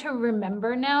hard to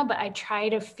remember now, but I try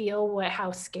to feel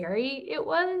how scary it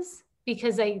was,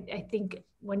 because I think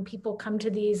when people come to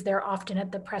these, they're often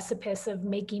at the precipice of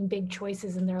making big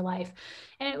choices in their life.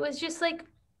 And it was just like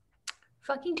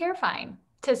fucking terrifying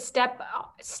to step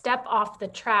off the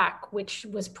track, which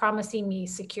was promising me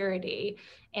security,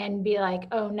 and be like,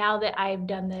 oh, now that I've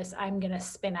done this, I'm going to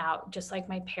spin out just like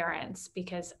my parents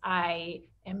because I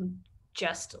am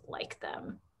just like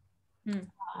them.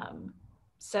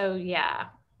 So yeah.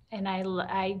 And I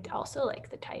also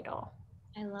like the title.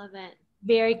 I love it.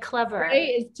 Very clever. Stray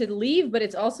is to leave, but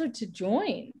it's also to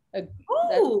join.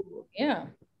 Yeah.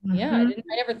 I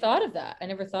never thought of that.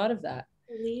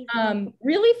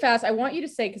 Really fast, I want you to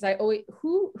say, because I always,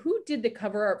 who did the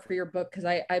cover art for your book? Because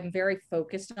I'm very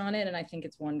focused on it and I think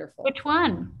it's wonderful. Which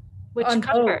one? Which on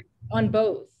cover? On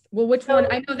both. Well, which one?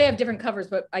 I know they have different covers,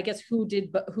 but I guess who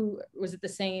was it the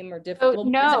same or different? Oh,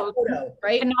 no, photo,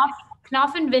 right?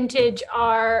 Knopf and Vintage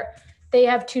they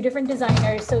have two different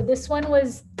designers. So this one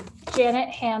was Janet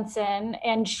Hansen,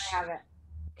 and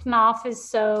Knopf is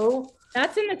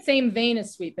that's in the same vein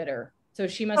as Sweetbitter. So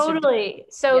she must totally.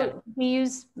 We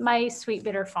use my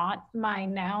Sweetbitter font,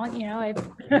 mine now. I've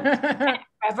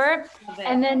forever.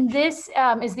 And then this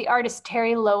is the artist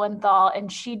Terry Lowenthal,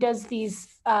 and she does these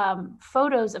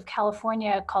photos of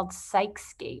California called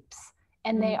Psychscapes,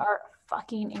 and they are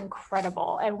fucking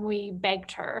incredible. And we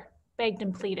begged her begged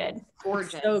and pleaded.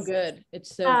 Gorgeous. It's so good.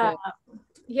 It's so good.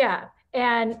 Yeah.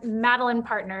 And Madeline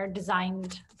Partner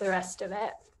designed the rest of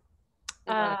it.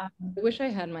 I wish I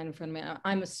had mine in front of me.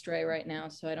 I'm astray right now,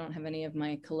 so I don't have any of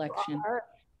my collection.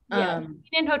 Yeah.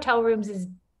 In hotel rooms is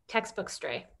textbook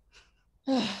stray.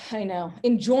 I know.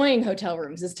 Enjoying hotel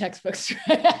rooms is textbook stray,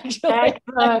 actually.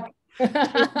 Textbook.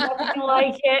 Nothing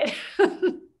like it.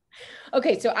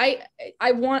 Okay, so I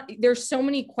want, there's so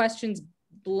many questions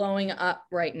blowing up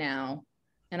right now,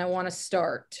 and I want to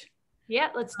start. Yeah,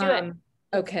 let's do it.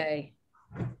 Okay.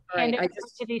 All right. I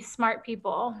just to these smart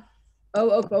people.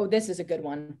 Oh, this is a good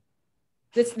one.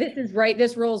 This is right.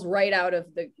 This rolls right out of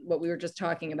what we were just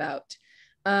talking about.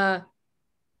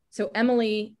 So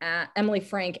Emily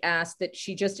Frank asked that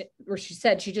she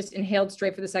said she just inhaled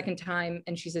straight for the second time.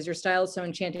 And she says, your style is so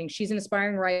enchanting. She's an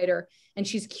aspiring writer. And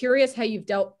she's curious how you've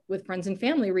dealt with friends and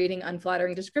family reading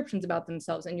unflattering descriptions about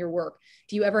themselves and your work.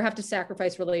 Do you ever have to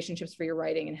sacrifice relationships for your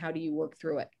writing? And how do you work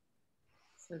through it?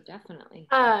 So definitely.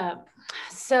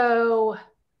 So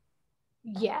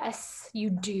yes, you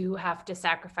do have to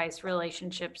sacrifice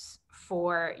relationships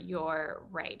for your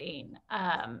writing.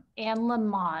 Anne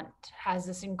Lamott has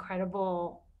this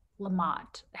incredible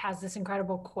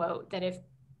quote that if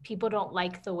people don't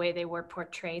like the way they were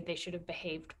portrayed, they should have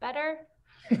behaved better.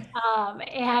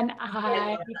 And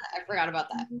I forgot about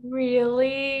that.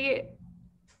 Really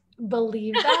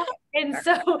believe that. And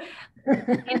so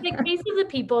in the case of the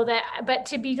people but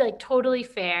to be like totally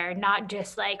fair, not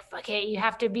just like, fuck it, you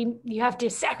have to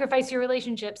sacrifice your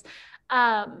relationships.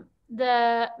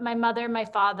 My mother, my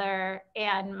father,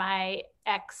 and my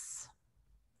ex,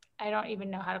 I don't even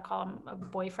know how to call him a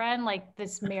boyfriend, like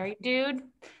this married dude,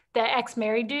 the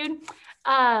ex-married dude,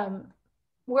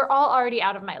 we're all already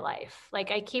out of my life. Like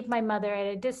I keep my mother at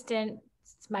a distance.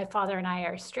 My father and I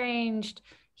are estranged.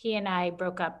 He and I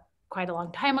broke up quite a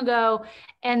long time ago.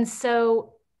 And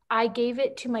so I gave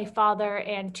it to my father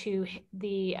and to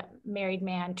the married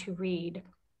man to read.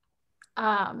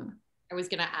 I was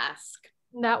going to ask.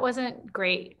 That wasn't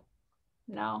great.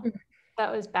 No,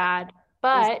 that was bad.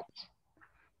 But,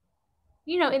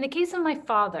 in the case of my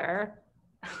father,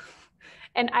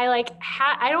 and I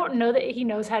I don't know that he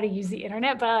knows how to use the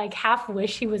internet, but I half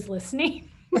wish he was listening.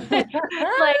 Once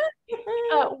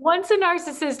a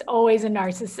narcissist, always a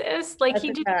narcissist. Like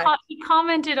he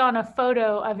commented on a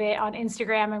photo of it on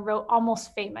Instagram and wrote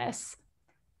almost famous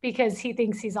because he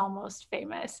thinks he's almost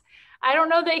famous. I don't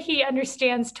know that he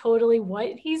understands totally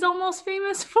what he's almost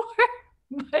famous for,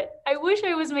 but I wish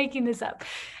I was making this up.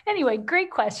 Anyway, great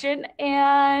question.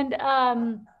 And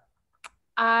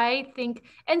I think,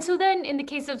 and so then in the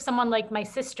case of someone like my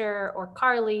sister or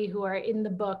Carly, who are in the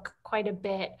book quite a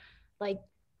bit, like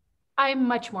I'm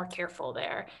much more careful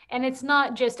there. And it's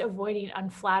not just avoiding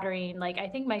unflattering. Like I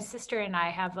think my sister and I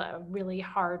have a really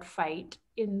hard fight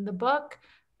in the book.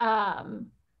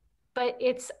 But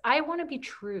I want to be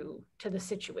true to the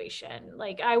situation.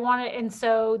 Like I want to, and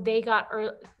so there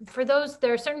are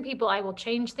certain people I will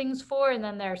change things for. And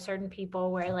then there are certain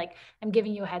people where like, I'm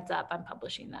giving you a heads up, I'm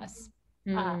publishing this.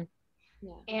 And,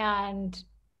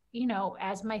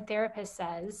 as my therapist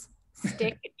says,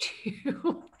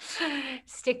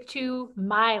 stick to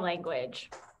my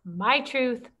language, my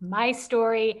truth, my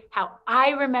story, how I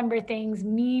remember things,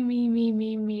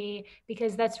 me,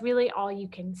 because that's really all you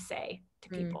can say to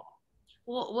people.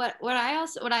 Well, what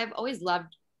I've always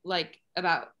loved, like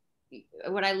about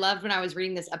what I loved when I was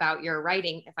reading this about your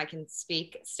writing, if I can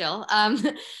speak still,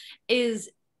 is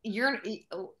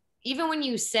even when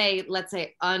you say, let's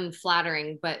say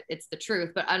unflattering, but it's the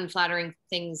truth, but unflattering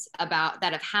things about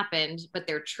that have happened, but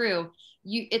they're true.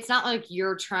 It's not like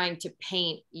you're trying to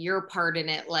paint your part in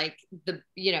it. Like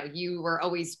you were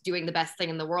always doing the best thing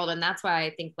in the world. And that's why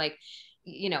I think I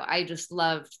just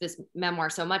loved this memoir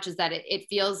so much, is that it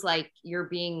feels like you're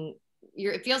being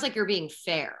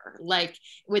fair, like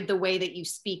with the way that you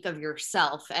speak of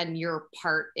yourself and your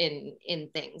part in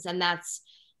things. And that's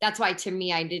why to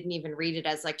me, I didn't even read it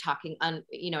as like talking in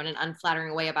an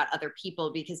unflattering way about other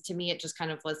people, because to me, it just kind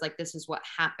of was like, this is what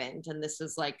happened. And this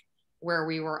is like where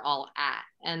we were all at.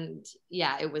 And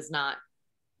yeah, it was not,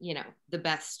 the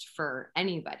best for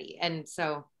anybody. And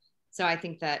so I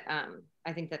think that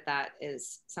that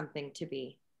is something to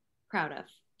be proud of.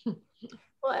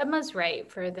 Well, Emma's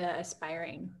right for the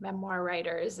aspiring memoir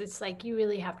writers. It's like, you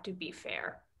really have to be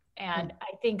fair. And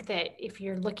I think that if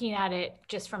you're looking at it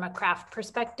just from a craft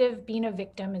perspective, being a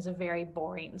victim is a very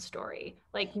boring story.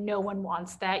 Like no one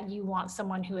wants that. You want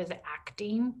someone who is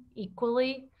acting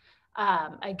equally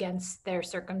against their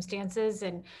circumstances.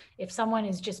 And if someone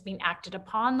is just being acted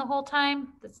upon the whole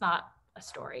time, that's not a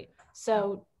story.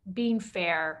 So being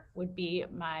fair would be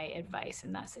my advice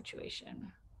in that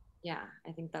situation. Yeah,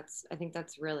 I think that's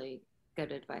really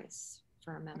good advice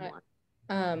for a memoir.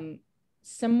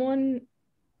 Someone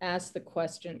asked the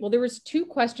question. Well, there was 2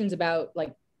 questions about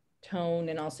like tone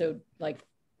and also like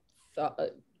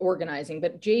organizing.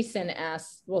 But Jason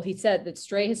asked, well, he said that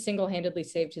Stray has single-handedly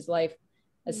saved his life.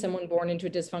 As someone born into a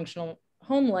dysfunctional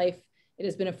home life, it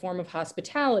has been a form of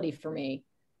hospitality for me,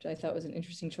 which I thought was an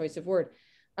interesting choice of word.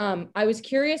 I was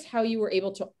curious how you were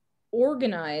able to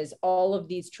organize all of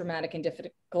these traumatic and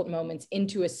difficult moments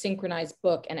into a synchronized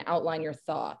book and outline your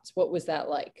thoughts. What was that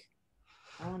like?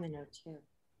 I want to know too.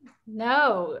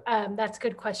 No, that's a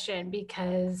good question,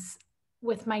 because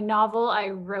with my novel, I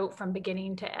wrote from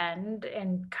beginning to end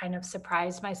and kind of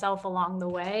surprised myself along the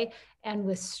way. And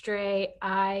with Stray,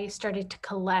 I started to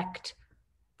collect.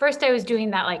 First, I was doing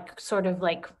that like sort of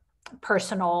like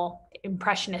personal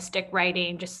impressionistic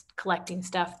writing, just collecting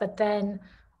stuff. But then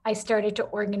I started to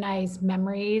organize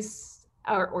memories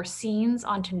or scenes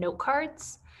onto note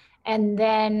cards. And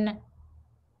then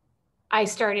I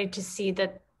started to see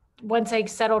that once I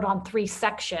settled on 3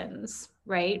 sections,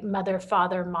 right? Mother,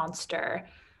 father, monster.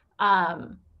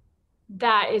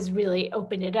 That is really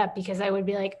opened it up, because I would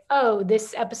be like, oh,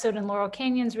 this episode in Laurel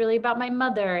Canyon is really about my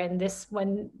mother. And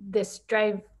this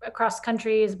drive across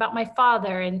country is about my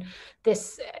father. And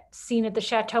this scene at the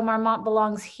Chateau Marmont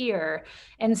belongs here.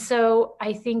 And so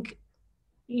I think,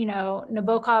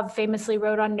 Nabokov famously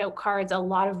wrote on note cards. A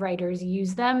lot of writers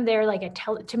use them. They're like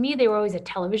to me, they were always a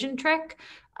television trick.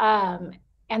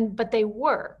 But they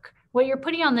work. What you're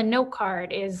putting on the note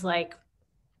card is like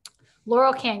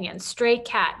Laurel Canyon, stray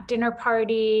cat, dinner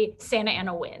party, Santa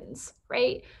Ana winds,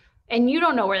 right? And you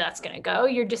don't know where that's going to go.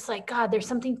 You're just like, God, there's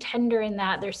something tender in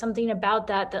that. There's something about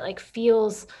that like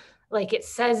feels like it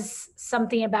says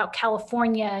something about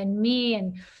California and me.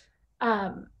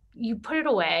 And you put it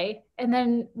away. And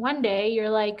then one day you're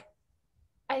like,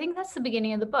 I think that's the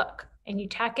beginning of the book. And you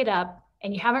tack it up,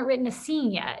 and you haven't written a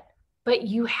scene yet, but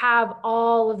you have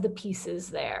all of the pieces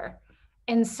there.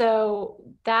 And so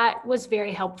that was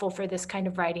very helpful for this kind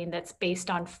of writing that's based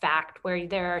on fact, where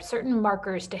there are certain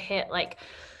markers to hit, like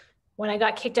when I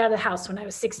got kicked out of the house when I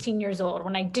was 16 years old,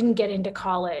 when I didn't get into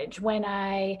college, when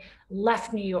I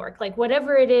left New York, like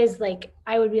whatever it is, like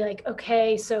I would be like,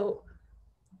 okay, so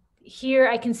here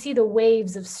I can see the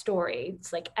waves of story.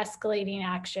 It's like escalating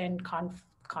action,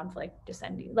 conflict,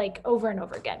 descending, like over and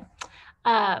over again.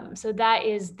 So that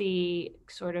is the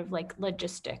sort of like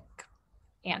logistic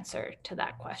answer to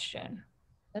that question.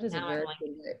 That is now a very like,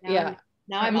 good way. Yeah.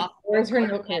 Now I'm off. Where's her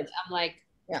note cards? I'm like,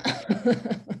 yeah.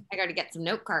 I got to get some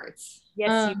note cards.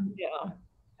 Yes, you do.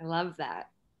 I love that.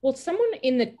 Well, someone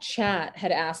in the chat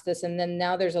had asked this, and then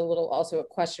now there's also a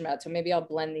question about it. So maybe I'll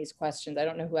blend these questions. I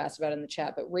don't know who asked about it in the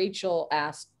chat, but Rachel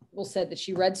said that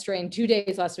she read Stray in 2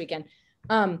 days last weekend.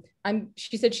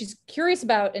 She said she's curious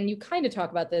about, and you kind of talk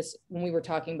about this when we were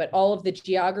talking, but all of the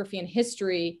geography and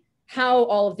history, how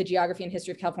all of the geography and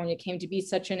history of California came to be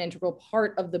such an integral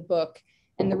part of the book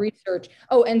and the research.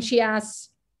 Oh, and she asks,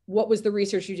 what was the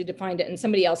research you did to find it? And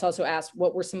somebody else also asked,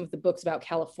 what were some of the books about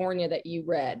California that you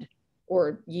read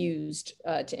or used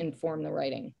to inform the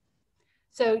writing?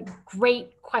 So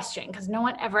great question, because no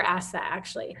one ever asked that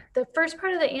actually. The first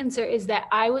part of the answer is that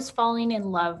I was falling in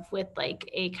love with like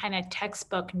a kind of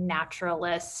textbook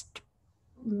naturalist,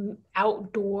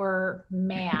 outdoor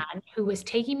man who was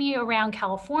taking me around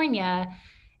California,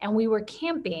 and we were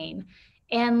camping.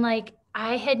 And like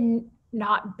I had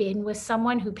not been with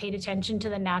someone who paid attention to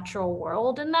the natural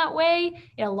world in that way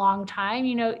in a long time.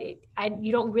 You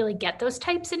don't really get those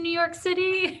types in New York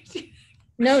City.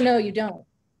 No, you don't.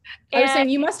 I was saying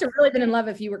you must have really been in love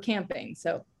if you were camping.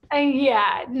 So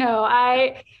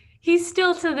he's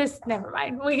still to this, never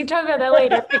mind. We can talk about that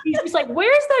later. But he's just like,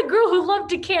 where's that girl who loved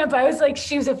to camp? I was like,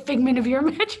 she was a figment of your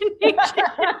imagination.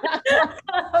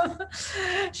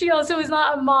 She also was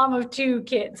not a mom of 2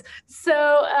 kids.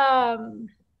 So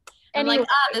anyway, like,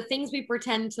 the things we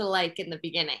pretend to like in the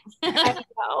beginning. I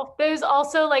know. There's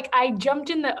also like, I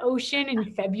jumped in the ocean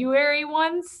in February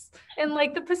once, and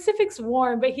like the Pacific's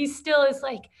warm, but he still is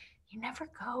like, you never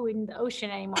go in the ocean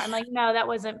anymore. I'm like, no, that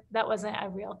wasn't a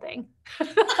real thing.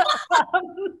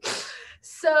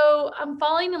 So I'm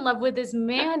falling in love with this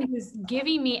man who's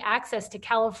giving me access to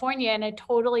California in a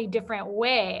totally different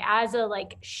way, as a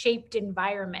like shaped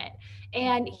environment.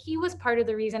 And he was part of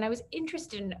the reason I was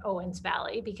interested in Owens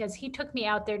Valley, because he took me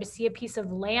out there to see a piece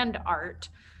of land art.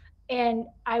 And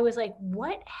I was like,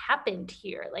 what happened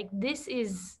here? Like, this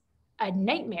is a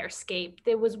nightmarescape.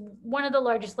 There was one of the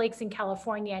largest lakes in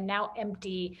California, now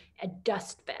empty, a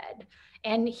dust bed.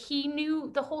 And he knew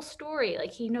the whole story.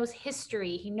 Like, he knows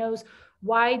history. He knows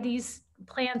why these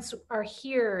plants are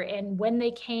here and when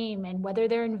they came and whether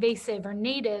they're invasive or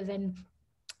native. And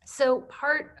so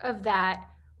part of that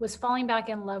was falling back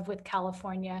in love with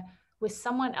California with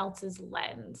someone else's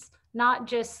lens, not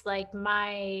just like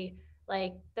my,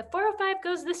 like the 405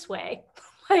 goes this way.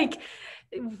 Like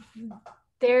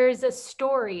there's a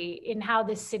story in how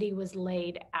this city was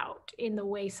laid out, in the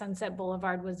way Sunset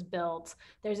Boulevard was built.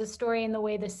 There's a story in the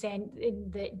way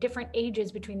in the different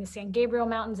ages between the San Gabriel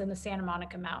Mountains and the Santa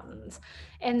Monica Mountains.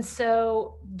 And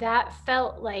so that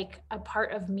felt like a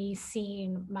part of me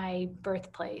seeing my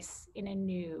birthplace in a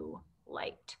new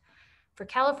light. For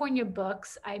California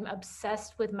books, I'm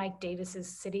obsessed with Mike Davis's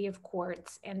City of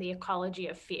Quartz and the Ecology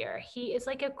of Fear. He is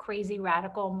like a crazy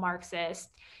radical Marxist,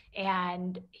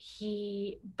 but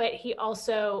he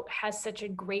also has such a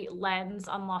great lens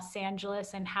on Los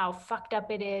Angeles and how fucked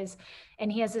up it is.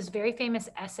 And he has this very famous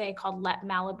essay called Let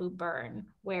Malibu Burn,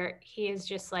 where he is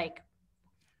just like,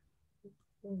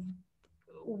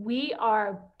 we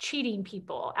are cheating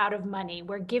people out of money.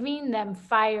 We're giving them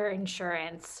fire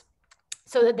insurance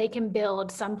so that they can build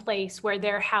some place where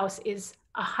their house is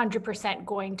 100%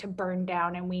 going to burn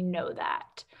down. And we know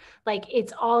that. Like,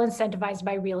 it's all incentivized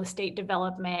by real estate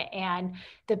development. And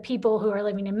the people who are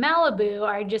living in Malibu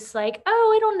are just like,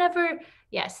 oh, it'll never,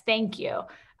 yes, thank you.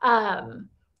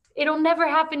 It'll never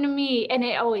happen to me. And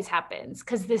it always happens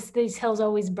because these hills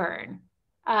always burn.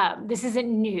 This isn't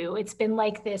new. It's been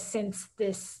like this since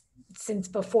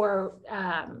before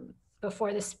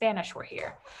the Spanish were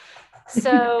here.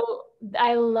 So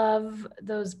I love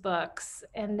those books.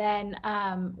 And then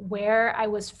Where I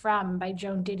Was From by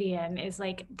Joan Didion is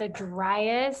like the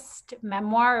driest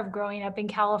memoir of growing up in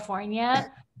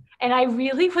California. And I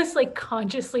really was like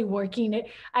consciously working it.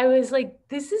 I was like,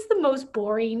 this is the most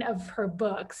boring of her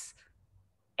books.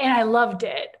 And I loved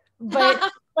it. But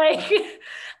like,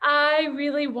 I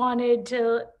really wanted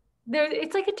to,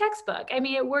 it's like a textbook. I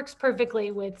mean, it works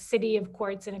perfectly with City of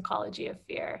Quartz and Ecology of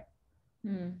Fear.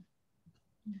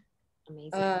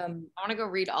 Amazing. I want to go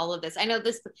read all of this. I know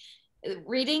this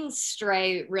reading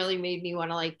Stray really made me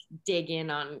want to like dig in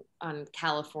on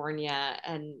California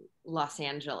and Los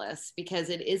Angeles, because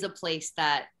it is a place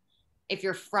that if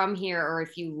you're from here or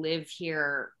if you live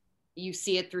here, you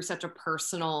see it through such a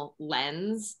personal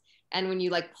lens. And when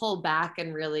you like pull back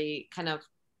and really kind of,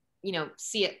 you know,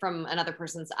 see it from another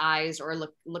person's eyes or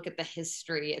look at the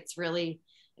history, it's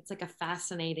like a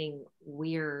fascinating,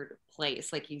 weird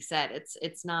place. Like you said,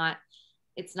 it's not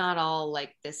all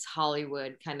like this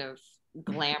Hollywood kind of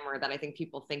glamour that I think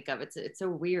people think of. It's a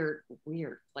weird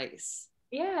place.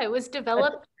 Yeah, it was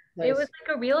developed. It was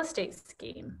like a real estate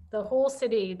scheme. The whole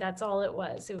city, that's all it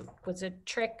was. It was a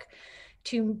trick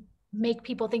to make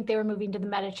people think they were moving to the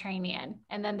Mediterranean,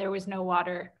 and then there was no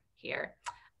water here.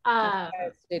 I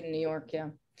stayed in New York, yeah.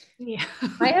 Yeah.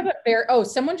 I have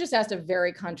someone just asked a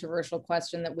very controversial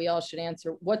question that we all should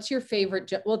answer. What's your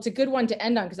favorite? Well, it's a good one to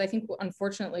end on, because I think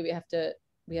unfortunately we have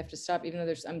to stop, even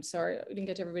though I'm sorry, we didn't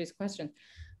get to everybody's question.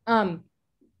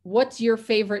 What's your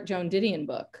favorite Joan Didion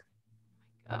book?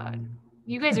 God,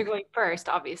 you guys are going first,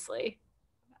 obviously.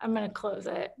 I'm going to close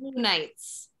it. Blue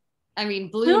Nights.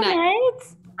 Blue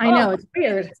Nights. I know, it's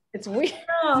weird. It's weird.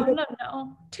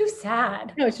 No. Too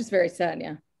sad. No, it's just very sad,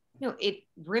 yeah. No, it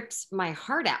rips my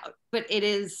heart out, but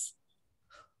I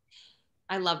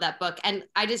love that book. And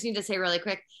I just need to say really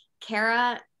quick,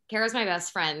 Karah's my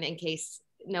best friend, in case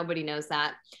nobody knows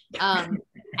that.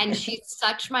 And she's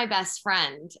such my best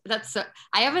friend.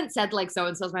 I haven't said like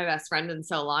so-and-so's my best friend in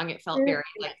so long. It felt very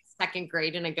like second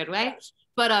grade in a good way.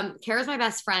 But Karah's my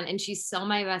best friend, and she's still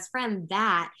my best friend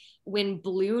that when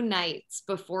Blue Nights,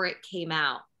 before it came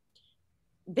out,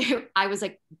 I was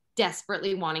like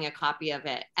desperately wanting a copy of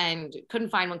it and couldn't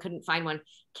find one.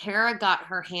 Karah got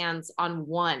her hands on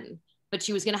one, but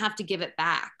she was going to have to give it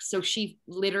back. So she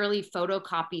literally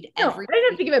photocopied everything. I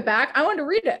didn't have to give it back. I wanted to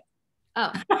read it.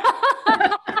 Oh.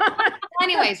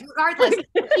 Anyways, regardless,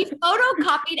 she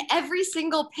photocopied every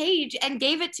single page and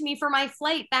gave it to me for my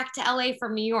flight back to LA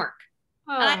from New York.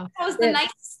 And I thought that was the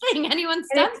nicest thing anyone's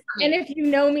done for me. And if you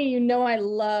know me, you know I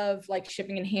love like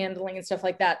shipping and handling and stuff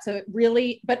like that. So it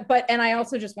really, and I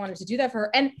also just wanted to do that for her.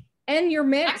 And your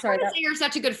man, I'm sorry, say you're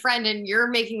such a good friend, and you're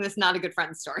making this not a good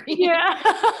friend story. Yeah.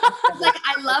 Like,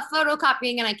 I love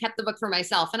photocopying, and I kept the book for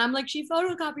myself. And I'm like, she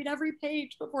photocopied every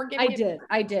page before giving it.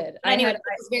 I did. Anyway, it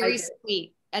was very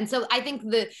sweet. And so I think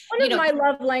one of my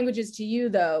love languages to you,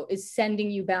 though, is sending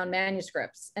you bound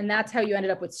manuscripts. And that's how you ended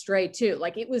up with Stray, too.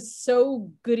 Like, it was so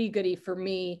goody for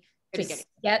me to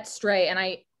get Stray.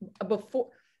 And before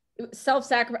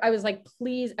self-sacrifice, I was like,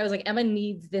 please, Emma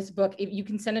needs this book. If you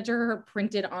can send it to her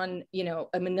printed on,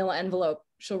 a manila envelope,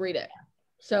 she'll read it.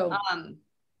 So,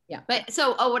 yeah. But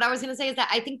so, what I was going to say is that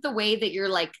I think the way that you're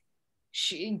like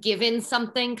given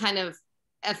something kind of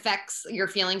affects your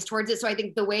feelings towards it. So I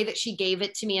think the way that she gave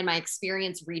it to me in my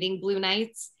experience reading Blue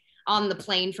Nights on the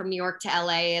plane from New York to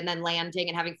LA and then landing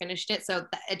and having finished it. So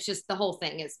it's just the whole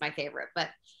thing is my favorite. But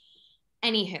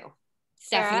anywho,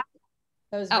 Stephanie.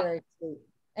 That was very sweet.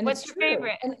 And what's your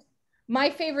favorite? And my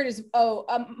favorite is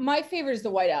the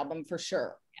White Album for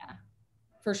sure. Yeah.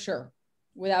 For sure.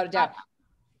 Without a doubt.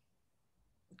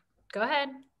 Go ahead.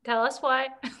 Tell us why.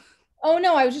 Oh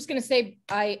no, I was just gonna say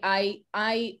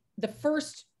the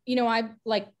first,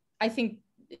 I think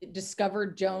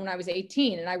discovered Joan, I was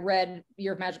 18 and I read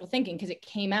Year of Magical Thinking because it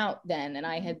came out then and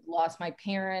I had lost my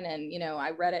parent and,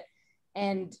 I read it.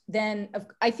 And then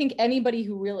I think anybody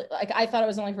who really, I thought I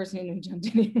was the only person who knew Joan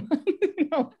Didion.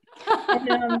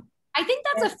 I think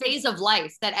that's a phase of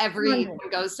life that everyone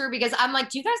goes through because I'm like,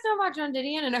 do you guys know about Joan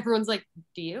Didion? And everyone's like,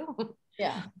 do you?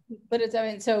 Yeah. But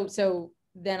it's, so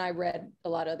then I read a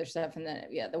lot of other stuff and then,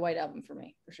 the White Album for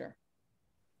me, for sure.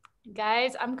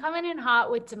 Guys, I'm coming in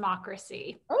hot with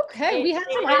Democracy. Okay, we have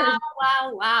some.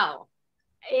 Wow.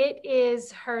 It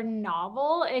is her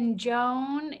novel, and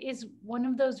Joan is one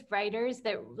of those writers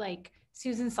that, like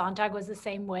Susan Sontag was the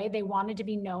same way. They wanted to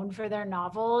be known for their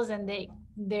novels, and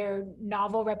their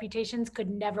novel reputations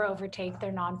could never overtake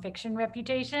their nonfiction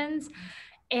reputations.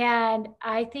 And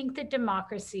I think that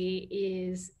Democracy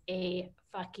is a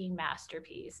fucking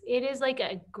masterpiece. It is like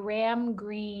a Graham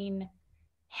Greene,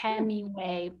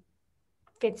 Hemingway,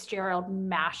 Fitzgerald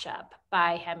mashup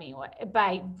by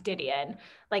Didion.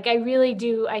 Like I really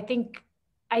do. I think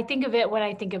of it when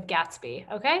I think of Gatsby.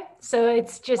 Okay. So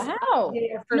it's just, wow.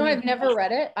 No, I've never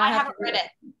read it. I haven't read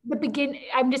it.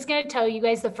 I'm just going to tell you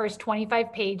guys the first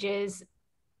 25 pages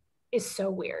is so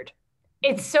weird.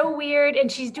 It's so weird.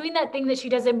 And she's doing that thing that she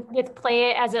does with Play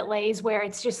It As It Lays, where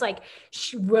it's just like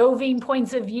roving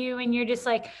points of view. And you're just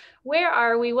like, where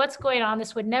are we? What's going on?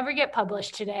 This would never get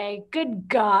published today. Good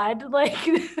God. Like,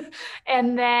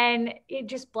 and then it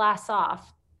just blasts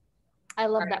off. I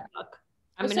love that book.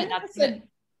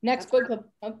 Next book.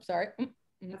 Oh, sorry.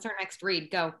 That's our next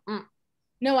read. Go.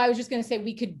 No, I was just going to say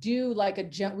we could do like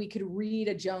we could read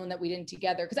a Joan that we didn't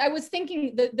together. Cause I was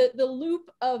thinking the loop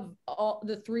of all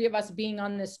the three of us being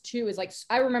on this too is like,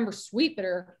 I remember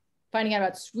Sweetbitter, finding out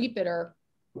about Sweetbitter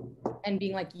and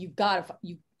being like,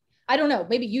 I don't know,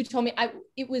 maybe you told me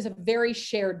it was a very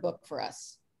shared book for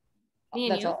us.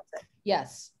 That's all.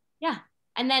 Yes. Yeah.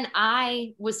 And then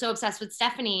I was so obsessed with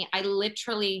Stephanie. I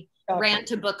literally ran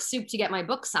to Book Soup to get my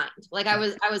book signed. Like I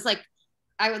was like,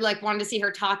 I would like wanted to see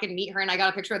her talk and meet her. And I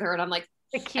got a picture with her and I'm like,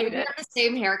 we have the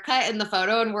same haircut in the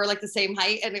photo and we're like the same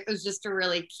height. And it was just a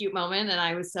really cute moment. And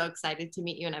I was so excited to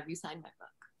meet you and have you sign my book.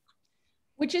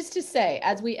 Which is to say,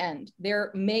 as we end,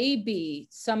 there may be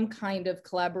some kind of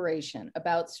collaboration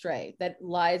about Stray that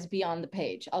lies beyond the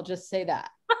page. I'll just say that.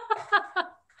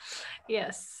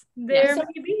 Yes, there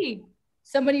may be.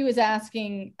 Somebody was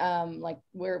asking like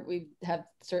where we have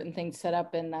certain things set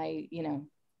up and I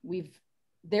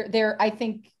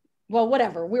think, well,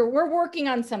 whatever. We're working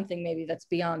on something maybe that's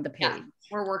beyond the page. Yeah,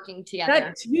 we're working together. Is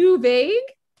that too vague?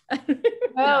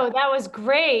 Oh, that was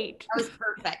great. That was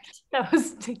perfect. That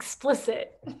was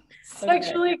explicit.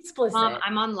 Sexually explicit.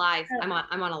 I'm on live. I'm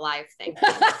on a live thing.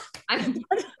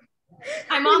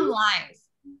 I'm on live.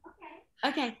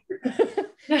 Okay.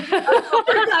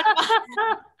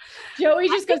 Joey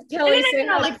just goes, Kelly,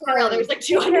 like for real, there's like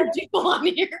 200 people on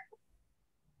here.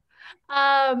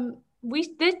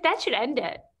 That should end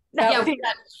it. Yeah,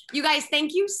 you guys,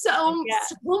 thank you so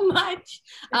much.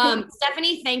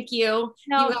 Stephanie, thank you.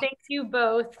 Thank you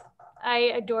both. I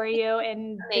adore you,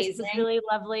 and this is really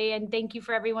lovely. And thank you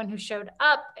for everyone who showed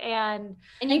up. And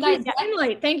you guys,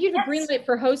 Greenlight. Thank you to Greenlight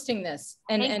for hosting this.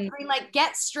 And Greenlight,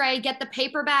 get Stray, get the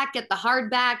paperback, get the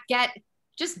hardback,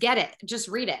 just get it, just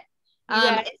read it.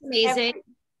 It's amazing.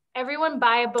 Everyone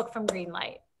buy a book from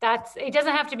Greenlight. It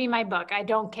doesn't have to be my book. I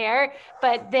don't care,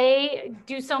 but they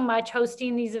do so much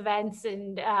hosting these events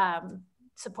and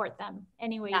support them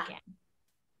any way you can.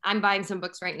 I'm buying some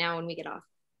books right now when we get off.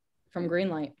 From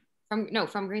Greenlight. From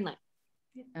Greenlight.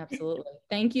 Absolutely.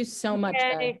 Thank you so much.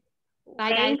 Bye,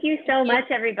 Thank you so much,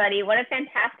 everybody. What a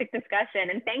fantastic discussion.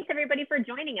 And thanks everybody for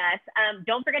joining us.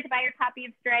 Don't forget to buy your copy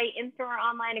of Stray in-store or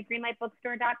online at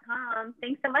greenlightbookstore.com.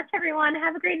 Thanks so much, everyone.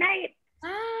 Have a great night.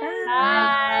 Bye.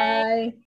 Bye.